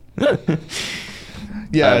bit.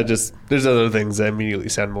 Yeah, just there's other things that immediately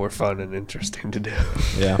sound more fun and interesting to do.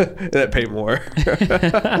 Yeah. That pay more.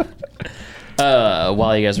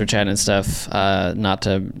 While you guys were chatting and stuff, not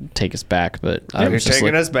to take us back, but You're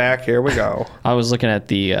taking us back. Here we go. I was looking at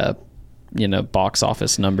the box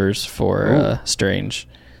office numbers for Strange.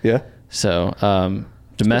 Yeah. So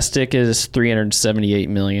domestic is 378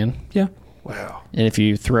 million. Yeah. Wow. And if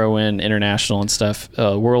you throw in international and stuff,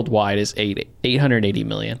 worldwide is 880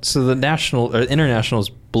 million. So the national or international is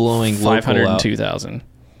blowing local out. 502,000.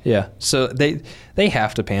 Yeah. So they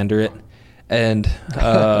have to pander it, and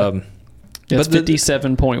It's but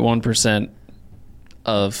 57.1%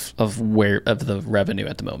 of the revenue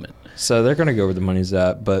at the moment. So they're going to go where the money's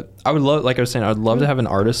at. But I would love, like I was saying, I'd love to have an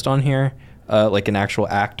artist on here, like an actual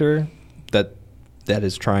actor that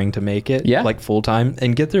is trying to make it, like full time,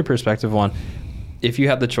 and get their perspective on if you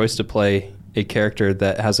have the choice to play a character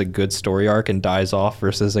that has a good story arc and dies off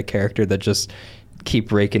versus a character that just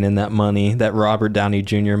keep raking in that money, that Robert Downey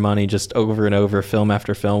Jr. money, just over and over, film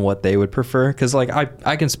after film, what they would prefer. Because like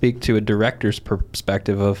I can speak to a director's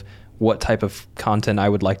perspective of what type of content I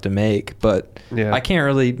would like to make, but I can't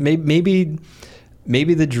really.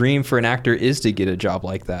 Maybe the dream for an actor is to get a job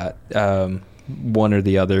like that, one or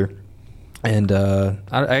the other. And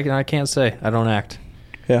I can't say. I don't act.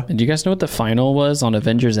 Yeah. And do you guys know what the final was on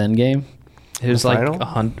Avengers Endgame? It was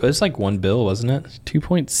it was like $1 billion, wasn't it?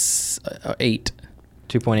 2.8.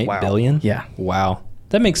 2.8 billion? Yeah. Wow.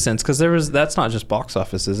 That makes sense because that's not just box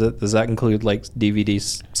office, is it? Does that include like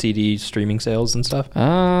DVD, CD streaming sales and stuff?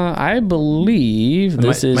 I believe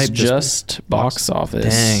this is just box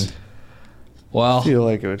office. Dang. Well, I feel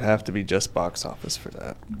like it would have to be just box office for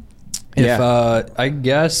that. If I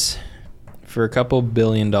guess for a couple $1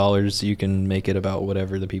 billion, you can make it about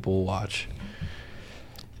whatever the people will watch.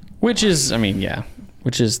 Which is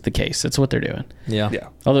the case. It's what they're doing. Yeah.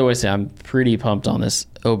 Otherwise, I'm pretty pumped on this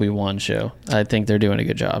Obi-Wan show. I think they're doing a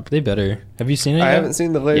good job. They better. Have you seen it I yet? haven't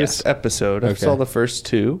seen the latest episode. I saw the first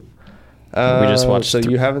 2. We just watched. So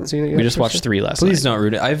you haven't seen it yet? We just watched 3 last Please night. don't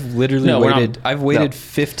ruin it. I've literally waited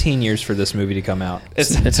 15 years for this movie to come out.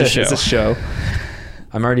 It's a show. It's a show.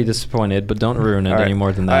 I'm already disappointed, but don't ruin it any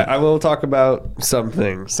more than that. I will talk about some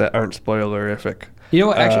things that aren't spoilerific. You know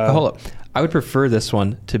what? Actually, hold up. I would prefer this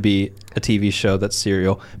one to be a TV show that's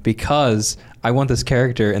serial because I want this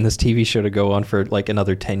character and this TV show to go on for like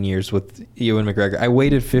another 10 years with Ewan McGregor. I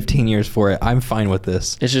waited 15 years for it. I'm fine with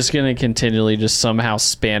this. It's just going to continually just somehow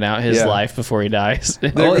span out his life before he dies.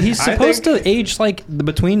 Well, he's supposed to age like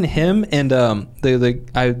between him and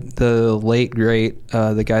the late great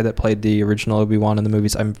the guy that played the original Obi-Wan in the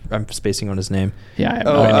movies. I'm spacing on his name. Yeah, I have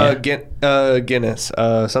no idea. Guinness,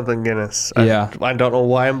 something Guinness. Yeah, I don't know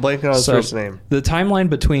why I'm blanking on his first name. The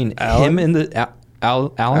timeline between him and the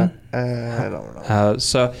Alan. I don't know.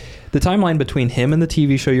 So the timeline between him and the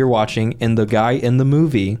TV show you're watching and the guy in the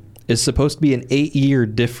movie is supposed to be an 8-year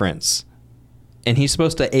difference. And he's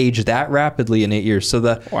supposed to age that rapidly in 8 years. So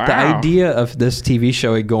the idea of this TV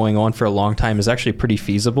show going on for a long time is actually pretty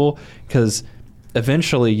feasible because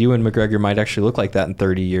eventually Ewan McGregor might actually look like that in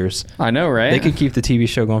 30 years. I know, right? They could keep the TV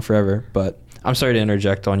show going forever. But I'm sorry to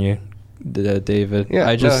interject on you, David. Yeah,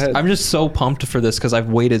 I'm just so pumped for this because I've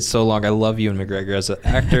waited so long. I love Ewan McGregor as an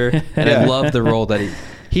actor, and I love the role that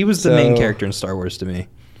he was the main character in Star Wars to me.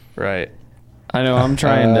 Right. I know. I'm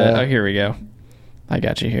trying to. Oh, here we go. I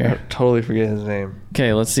got you here. I totally forget his name.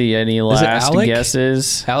 Okay, let's see. Any last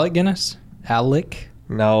guesses? Alec Guinness? Alec?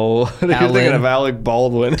 No, you're thinking of Alec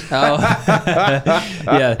Baldwin. Oh,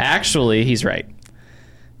 yeah. Actually, he's right.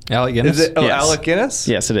 Alec Guinness. Is it? Oh, Yes. Alec Guinness.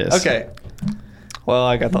 Yes, it is. Okay. Well,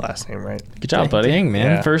 I got the last name right. Good job, buddy. Dang, man.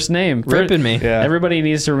 Yeah. First name. Ripping me. Yeah. Everybody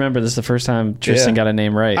needs to remember this is the first time Tristan got a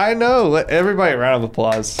name right. I know. Let everybody a round of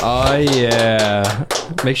applause. Oh, yeah.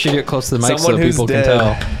 Make sure you get close to the mic Someone so who's people dead.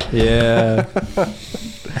 can tell. Yeah.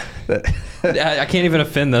 I can't even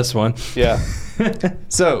offend this one. Yeah.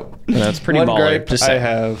 So That's pretty one baller. gripe Just I say.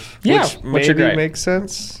 have, Yeah, which what's your maybe gripe? makes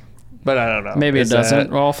sense, but I don't know. Maybe it Is doesn't. that-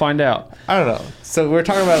 Well, I'll find out. I don't know. So we're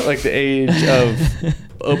talking about like the age of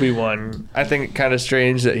Obi-Wan. I think it kind of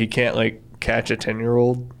strange that he can't like catch a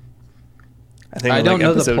 10-year-old. I think I in, don't like,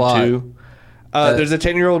 know the episode plot. 2. There's a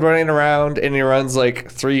 10-year-old running around and he runs like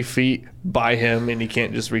 3 feet by him and he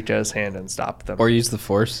can't just reach out his hand and stop them. Or use the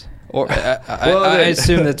Force. Or I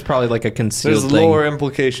assume that's probably like a concealed there's thing. lower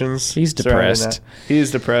implications. He's surrounding depressed. that.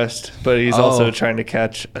 He's depressed, but he's also trying to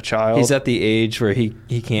catch a child. He's at the age where he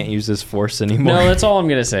can't use his Force anymore. No, that's all I'm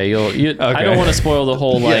gonna say. I Okay. don't want to spoil the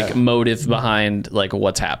whole like Yeah. motive behind like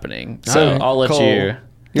what's happening. So Alright. I'll let Cole, you.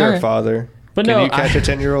 You're Alright. a father. But Can no, you catch a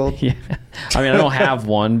 10-year-old? Yeah. I mean, I don't have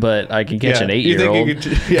one, but I can catch an 8-year-old. Could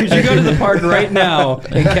Could you go to the park right now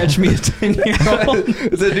and catch me a 10-year-old?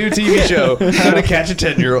 It's a new TV show. How to catch a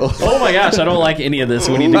 10-year-old. Oh my gosh, I don't like any of this.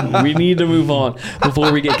 We need to move on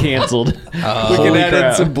before we get canceled. We can Holy add in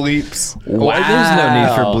crap. some bleeps. Why? There's no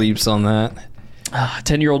need for Wow. bleeps on that.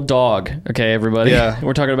 10-year-old dog. Okay, everybody. Yeah.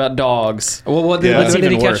 We're talking about dogs. Well, what Yeah. what That's did he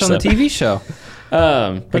even catch worse, on the though. TV show?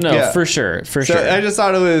 But no, Yeah. for sure. So sure. I just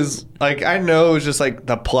thought it was like, I know it was just like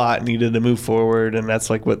the plot needed to move forward and that's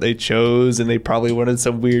like what they chose and they probably wanted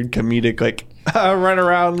some weird comedic like run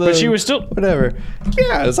around the, But she was still. whatever.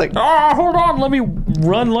 Yeah, it's like Oh, hold on. Let me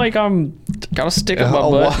run like I'm got a stick in my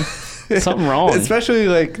butt. Something wrong. Especially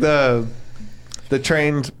like the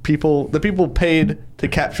trained people, the people paid to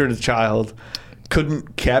capture the child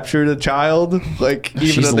couldn't capture the child, like even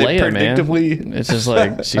She's though they Leia, man. predictably. It's just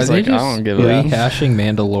like she's Are they like I just don't give a. rehashing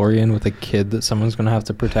Mandalorian with a kid that someone's going to have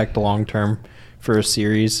to protect long term for a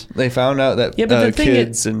series. They found out that Yeah, but the thing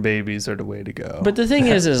kids and babies are the way to go. But the thing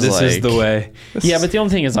is This like, is the way. Yeah, but the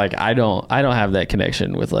only thing is like I don't have that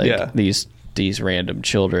connection with like Yeah. these random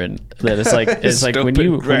children. That it's like when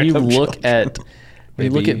you Stupid random look children. at when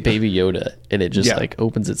you look at Baby Yoda and it just Yeah. like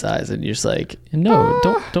opens its eyes and you're just like, no,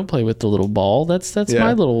 don't play with the little ball. That's Yeah.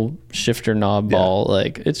 my little shifter knob Yeah. ball.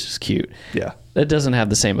 Like it's just cute. yeah, That doesn't have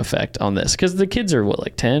the same effect on this because the kids are what,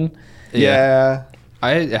 like 10. yeah.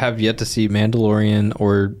 I have yet to see Mandalorian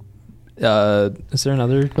or is there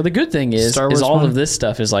another? But the good thing is Star Wars all one? of this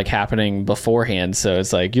stuff is like happening beforehand, so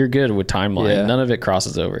it's like you're good with timeline. Yeah. None of it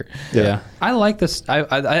crosses over. Yeah. I like this.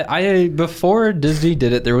 I before Disney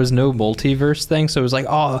did it, there was no multiverse thing. So it was like,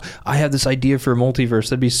 oh, I have this idea for a multiverse.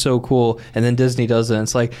 That'd be so cool. And then Disney does it. And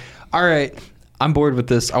it's like, all right, I'm bored with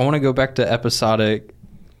this. I want to go back to episodic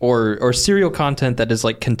or serial content that is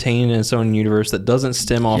like contained in its own universe that doesn't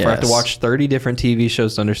stem off or have to Yes. watch 30 different TV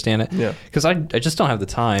shows to understand it. Yeah. Because I just don't have the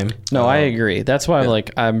time. No, I agree. That's why like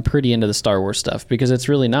I'm pretty into the Star Wars stuff because it's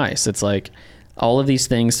really nice. It's like all of these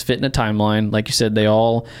things fit in a timeline. Like you said, they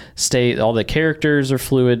all stay. All the characters are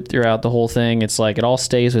fluid throughout the whole thing. It's like it all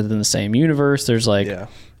stays within the same universe. There's like Yeah.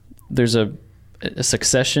 there's a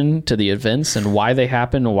succession to the events and why they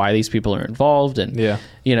happen and why these people are involved. And Yeah.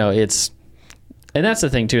 you know, and that's the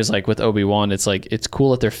thing too, is like with Obi-Wan, it's like, it's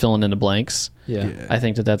cool that they're filling in the blanks. Yeah. I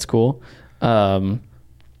think that's cool.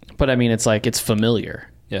 But I mean, it's like, it's familiar.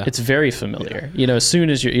 Yeah. It's very familiar. You know, as soon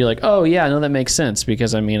as you're like, oh yeah, no, that makes sense.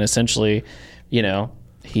 Because I mean, essentially, you know,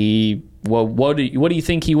 what do you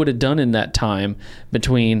think he would have done in that time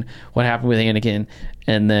between what happened with Anakin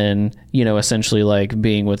and then, you know, essentially like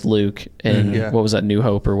being with Luke and Yeah. what was that, New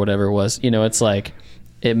Hope or whatever it was, you know, it's like,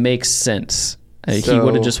 it makes sense. He So-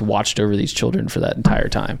 would have just watched over these children for that entire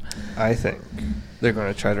time. I think they're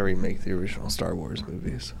going to try to remake the original Star Wars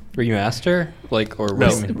movies. Remaster? Like, or No,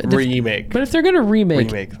 what do you mean? remake. But if they're going to remake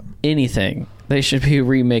them. anything, they should be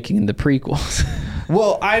remaking the prequels.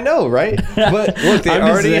 Well, I know, right? But look, they I'm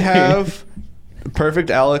just already saying. have perfect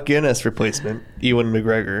Alec Guinness replacement, Ewan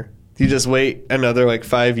McGregor. You just wait another like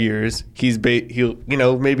 5 years. He'll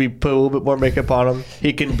maybe put a little bit more makeup on him.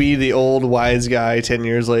 He can be the old wise guy 10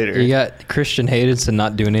 years later. You got Christian Haydenson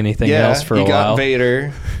not doing anything else for a you got while.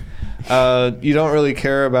 Vader. You don't really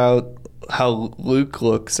care about how Luke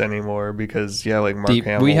looks anymore because like Mark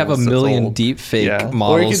Hamill. We have a is million old. deep fake Or you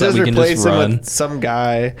models can that just we can replace just him run. with some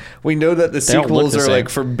guy. We know that the They don't look sequels the are same. like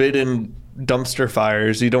forbidden dumpster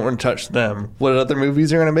fires. You don't want to touch them. What other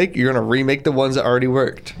movies are going to make? You're going to remake the ones that already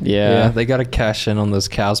worked. Yeah, Yeah. they got to cash in on those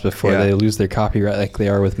cows before Yeah. they lose their copyright like they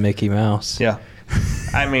are with Mickey Mouse. Yeah.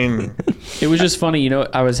 I mean, It was just funny,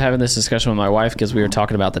 I was having this discussion with my wife because we were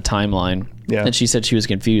talking about the timeline. Yeah. And she said she was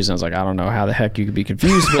confused. And I was like, I don't know how the heck you could be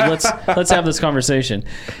confused, but let's have this conversation.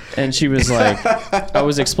 And she was like, I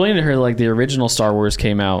was explaining to her like the original Star Wars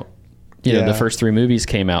came out. The first 3 movies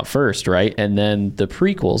came out first, right? And then the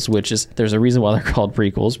prequels, which is, there's a reason why they're called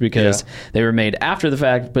prequels, because they were made after the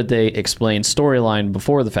fact, but they explain storyline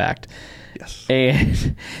before the fact. Yes.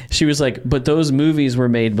 And she was like, but those movies were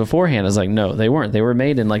made beforehand. I was like, no, they weren't. They were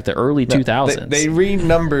made in like the early 2000s. They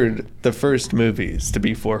renumbered the first movies to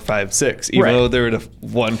be 4, 5, 6, even though they were the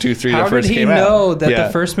 1, 2, 3 How that first did he came out. know that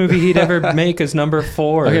the first movie he'd ever make is number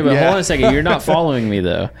 4? Okay, but hold on a second. You're not following me,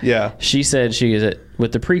 though. Yeah. She said,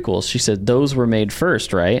 with the prequels, she said, those were made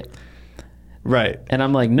first, right? Right. And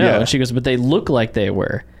I'm like, no. Yeah. And she goes, but they look like they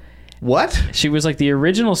were. What? She was like, the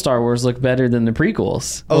original Star Wars looked better than the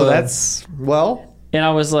prequels. Oh, that's, well... And I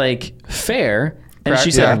was like, fair. And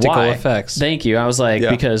she said, Practical why? effects. Thank you. I was like,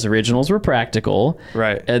 because originals were practical.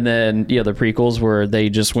 Right. And then, the prequels were, they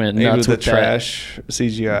just went Made nuts with with the that. trash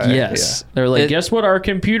CGI. Yes. They're like, guess what? Our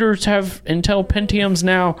computers have Intel Pentiums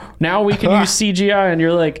now. Now we can use CGI. And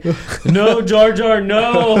you're like, no, Jar Jar,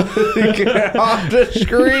 no. Get off the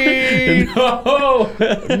screen. No.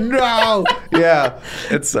 No. Yeah.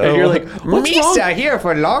 It's And you're like, what's wrong? Misa here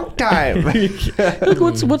for a long time. Like,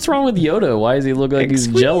 what's wrong with Yoda? Why does he look like he's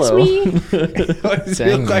Jello?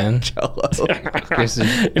 Dang, man. Jello.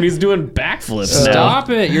 And he's doing backflips now. Stop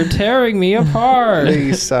it! You're tearing me apart.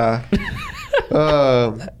 Lisa.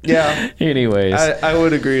 Yeah. Anyways. I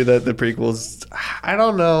would agree that the prequels, I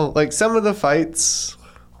don't know, like some of the fights,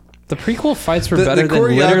 The prequel fights were better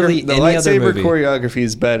than literally the any other lightsaber movie. choreography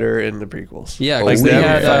is better in the prequels. Yeah, Like because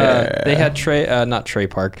they had Trey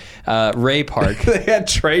Ray Park. they had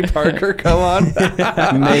Trey Parker come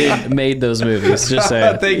on. made those movies. Just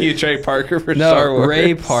saying. Thank you, Trey Parker, for Star No, Wars.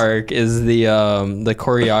 Ray Park is the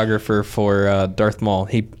choreographer for Darth Maul.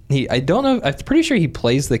 He I don't know. I'm pretty sure he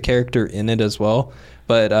plays the character in it as well.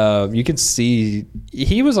 But you can see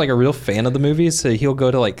he was like a real fan of the movies. So he'll go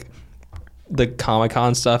to like the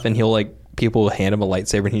Comic-Con stuff and he'll like people will hand him a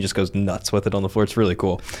lightsaber and he just goes nuts with it on the floor. It's really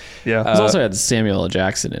cool. Yeah. It's also had Samuel L.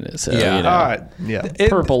 Jackson in it. So, Yeah. Yeah.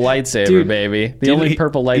 purple lightsaber, dude, baby. The dude, only he-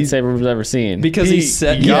 purple lightsaber we've ever seen. Because he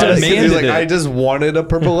got it, 'cause demanded he's like, it. I just wanted a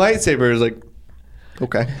purple lightsaber. It's like,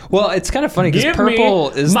 okay. Well, it's kind of funny because Give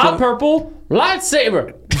purple me is my the, purple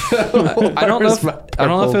lightsaber. I don't know. Where's my I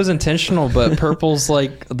don't know if it purple? was intentional, but purple's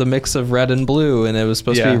like the mix of red and blue, and it was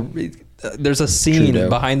supposed to be. There's a scene Trudeau.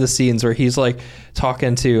 behind the scenes where he's like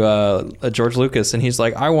talking to George Lucas, and he's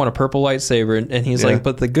like, "I want a purple lightsaber," and he's Yeah. like,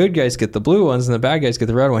 "But the good guys get the blue ones, and the bad guys get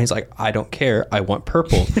the red one." He's like, "I don't care. I want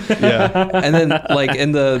purple." Yeah. And then like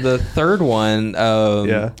in the third one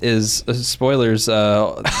is spoilers.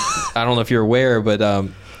 I don't know if you're aware, but.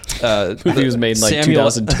 Movie was made in like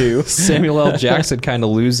 2002. Samuel L. Jackson kind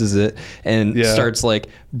of loses it and starts like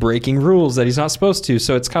breaking rules that he's not supposed to.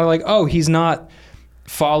 So it's kind of like, oh, he's not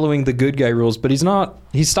following the good guy rules, but he's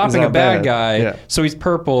stopping not a bad bad. guy. Yeah. So he's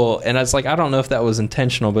purple. And I was like, I don't know if that was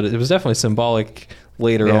intentional, but it was definitely symbolic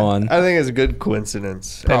later on. I think it's a good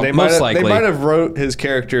coincidence. Prob- And they most might likely. have wrote his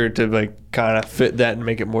character to like kind of fit that and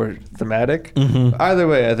make it more thematic. Either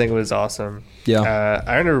way, I think it was awesome. Yeah.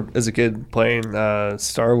 I remember as a kid playing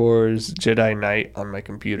Star Wars Jedi Knight on my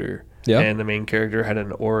computer. Yeah. And the main character had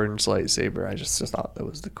an orange lightsaber. I just thought that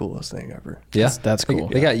was the coolest thing ever. Yeah, That's cool.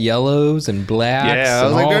 They got yellows and blacks. Yeah, I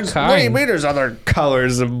was and like, all what do you kinds. mean there's other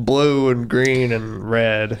colors of blue and green and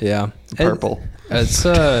red? Yeah, Purple. It's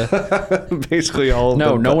Basically all of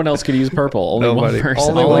No, them. no one else could use purple. Only Nobody. one person.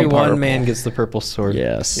 only Only one purple. man gets the purple sword.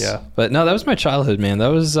 Yes. Yeah. But no, that was my childhood, man. That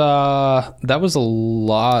was a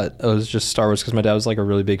lot. It was just Star Wars because my dad was like a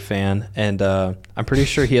really big fan, and I'm pretty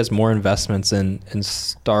sure he has more investments in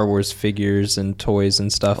Star Wars figures and toys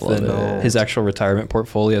and stuff than his actual retirement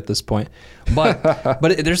portfolio at this point. But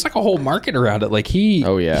there's like a whole market around it. Like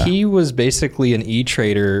he was basically an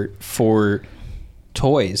e-trader for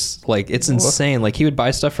toys. Like it's insane. Like he would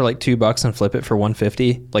buy stuff for like $2 and flip it for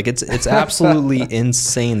 $150. Like it's absolutely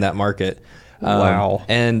insane, that market. Wow.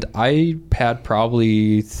 And I had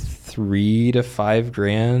probably $3,000 to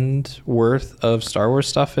 $5,000 worth of Star Wars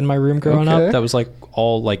stuff in my room growing Okay. up. That was like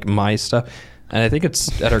all like my stuff. And I think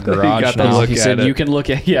it's at our garage got to now. look He at said it. you can look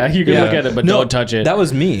at look at it, but No, don't touch it. That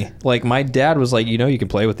was me. Like my dad was like, you can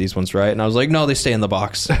play with these ones, right? And I was like, no, they stay in the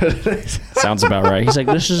box. Sounds about right. He's like,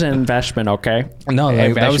 this is an investment, okay? No,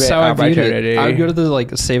 Hey, that was investment how I viewed it. opportunity. I would go to the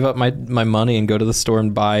like save up my money and go to the store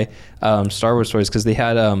and buy Star Wars toys because they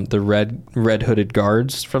had the red hooded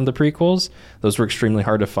guards from the prequels. Those were extremely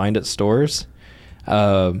hard to find at stores.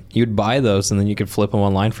 you'd buy those and then you could flip them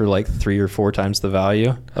online for like 3 or 4 times the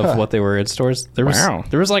value of what they were in stores. There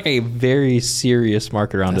was like a very serious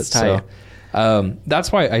market around That's it. tight. So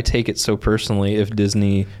that's why I take it so personally if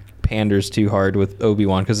Disney panders too hard with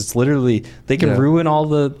Obi-Wan, because it's literally they can ruin all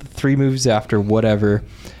the 3 movies after whatever.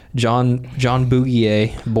 John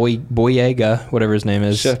Boyega, whatever his name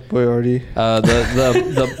is, Chef Boyardee.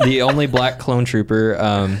 The only black clone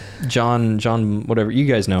trooper, John, whatever, you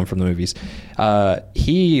guys know him from the movies.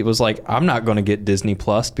 He was like, I'm not going to get Disney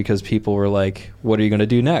Plus because people were like, what are you going to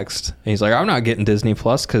do next? And he's like, I'm not getting Disney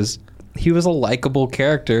Plus because he was a likable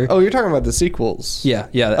character. Oh, you're talking about the sequels? Yeah.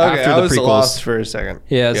 Okay, After I the was prequels. lost for a second.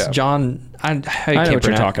 Yeah, it's John. I know can't what you're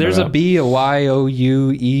pronounce. talking There's about. a B, a Y, O,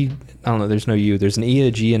 U, E. I don't know. There's no U. There's an E,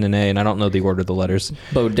 a G, and an A, and I don't know the order of the letters.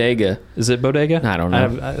 Bodega. Is it Bodega? I don't know.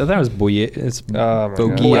 I thought it was Boye. It's Oh my God.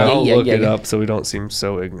 Bogia. Well, I'll Yeah, look it yeah. up so we don't seem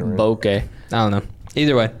so ignorant. Bokeh. I don't know.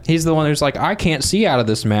 Either way, he's the one who's like, I can't see out of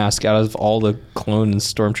this mask out of all the clone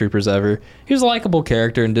stormtroopers ever. He was a likable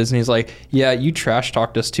character, and Disney's like, yeah, you trash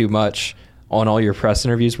talked us too much on all your press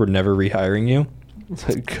interviews. We're never rehiring you.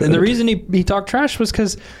 And the reason he talked trash was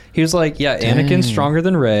because he was like, yeah, Anakin's stronger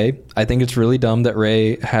than Rey. I think it's really dumb that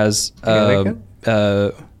Rey has Anakin?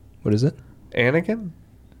 What is it? Anakin?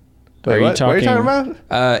 Are you What are you talking- talking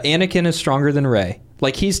about? Anakin is stronger than Rey.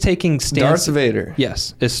 Like he's taking stance. Darth Vader.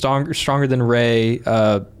 Yes, is stronger than Rey.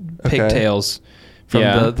 Pigtails from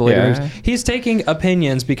Yeah, the later yeah. movies. He's taking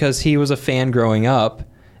opinions because he was a fan growing up,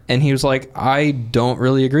 and he was like, I don't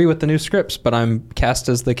really agree with the new scripts, but I'm cast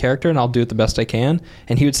as the character, and I'll do it the best I can.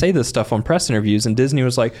 And he would say this stuff on press interviews, and Disney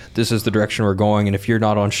was like, this is the direction we're going, and if you're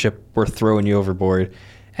not on ship, we're throwing you overboard.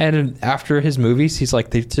 And after his movies, he's like,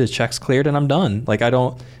 the check's cleared, and I'm done. Like, I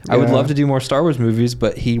would love to do more Star Wars movies,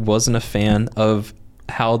 but he wasn't a fan of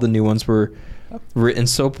how the new ones were written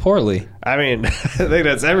so poorly. I mean, I think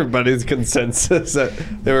that's everybody's consensus that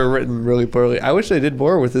they were written really poorly. I wish they did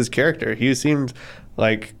more with his character. He seemed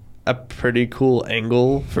like a pretty cool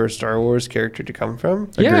angle for a Star Wars character to come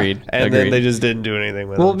from. Yeah. Agreed. And then they just didn't do anything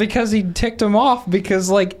with Well, him. because he ticked him off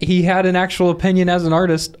because like he had an actual opinion as an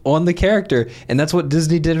artist on the character, and that's what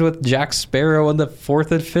Disney did with Jack Sparrow in the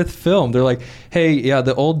 4th and 5th film. They're like, hey, yeah,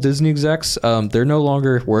 the old Disney execs, they're no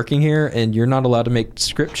longer working here, and you're not allowed to make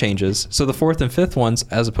script changes. So the 4th and 5th ones,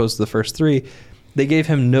 as opposed to the first 3, they gave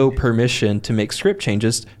him no permission to make script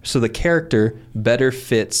changes, so the character better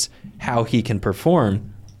fits how he can perform.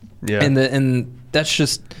 Yeah. And that's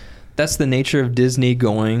the nature of Disney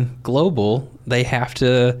going global. They have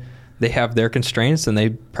their constraints, and they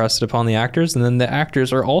press it upon the actors, and then the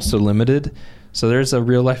actors are also limited. So there's a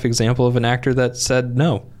real life example of an actor that said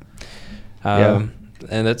no.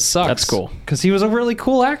 And it sucks. That's cool. Because he was a really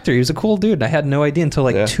cool actor. He was a cool dude. I had no idea until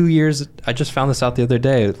like 2 years. I just found this out the other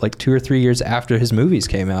day, like 2 or 3 years after his movies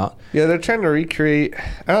came out. Yeah, they're trying to recreate.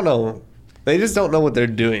 I don't know. They just don't know what they're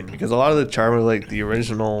doing, because a lot of the charm of like the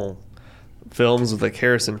original films with like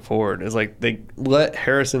Harrison Ford is like they let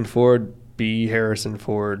Harrison Ford be Harrison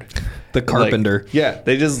Ford, The Carpenter. Like, yeah,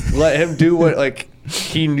 they just let him do what like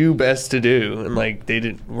he knew best to do, and like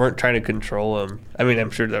they weren't trying to control him. I mean, I'm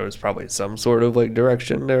sure there was probably some sort of like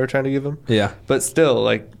direction they were trying to give him. Yeah. But still,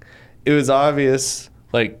 like, it was obvious,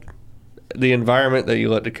 like, the environment that you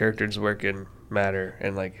let the characters work in matter.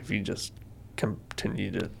 And, like, if you just continue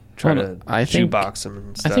to try Well, to I think- shoebox them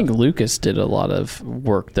and stuff. I think Lucas did a lot of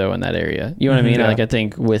work though in that area. You know what I mean? Yeah. Like I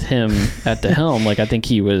think with him at the helm, like I think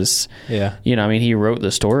he was, Yeah. you know, I mean he wrote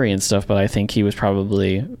the story and stuff, but I think he was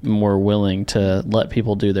probably more willing to let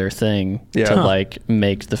people do their thing Yeah. to Huh. like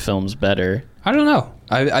make the films better. I don't know.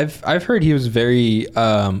 I've heard he was very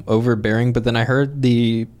overbearing, but then I heard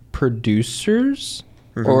the producers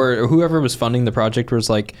or whoever was funding the project was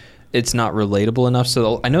like, it's not relatable enough.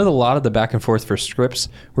 So I know that a lot of the back and forth for scripts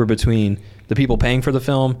were between the people paying for the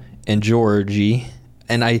film and Georgie.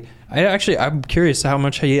 And I'm curious how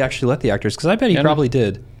much he actually let the actors, because I bet he Yeah. probably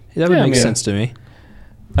did. That would Yeah, make yeah. sense to me.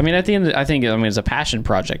 I mean, at the end, I think it's a passion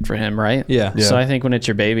project for him, right? Yeah. So I think when it's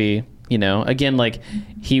your baby, you know, again, like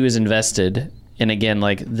he was invested, and again,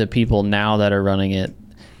 like the people now that are running it,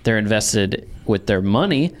 they're invested with their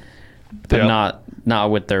money, but Yeah. not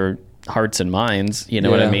with their hearts and minds. You know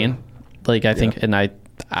what I Yeah. mean? Like I think, and I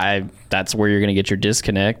that's where you're gonna get your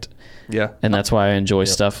disconnect, Yeah. and that's why I enjoy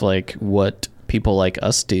stuff like what people like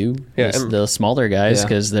us do, Yeah, is and- the smaller guys, Yeah.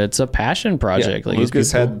 because it's a passion project. Yeah. Like these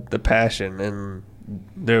Lucas people- had the passion, and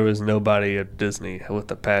there was nobody at Disney with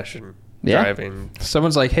the passion Yeah. driving.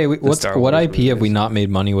 Someone's like, hey, what Star IP Wars have we movies. not made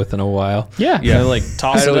money with in a while? yeah, Yeah. like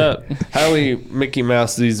toss it up. How do we Mickey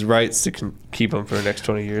Mouse these rights to keep them for the next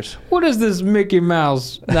 20 years? What is this Mickey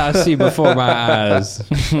Mouse that I see before my eyes?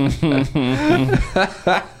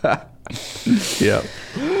 Yeah.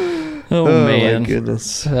 Oh, Oh man. my goodness.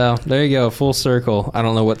 So there you go, full circle. I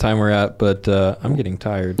don't know what time we're at, but I'm getting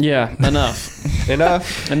tired. Yeah, enough.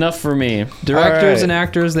 Enough. For me. Directors All right. and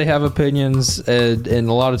actors, they have opinions, and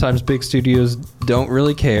a lot of times big studios don't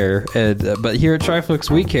really care. But here at Triflix,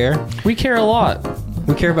 we care. We care a lot.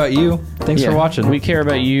 We care about you. Thanks for watching. We care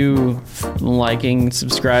about you liking,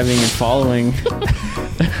 subscribing, and following.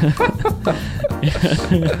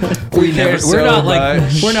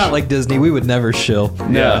 We're not like Disney. We would never shill.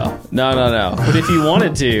 No. But if you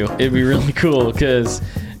wanted to, it'd be really cool because,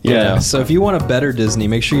 you know. So if you want a better Disney,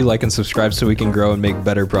 make sure you like and subscribe so we can grow and make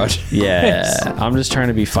better projects. Yeah. I'm just trying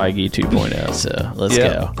to be Feige 2.0, so let's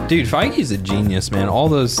go. Dude, Feige's a genius, man. All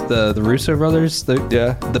those the Russo brothers,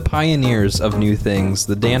 the pioneers of new things,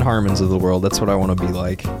 the Dan Harmons of the world. That's what I want to be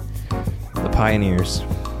like. The pioneers.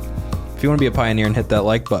 If you want to be a pioneer and hit that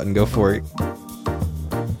like button, go for it.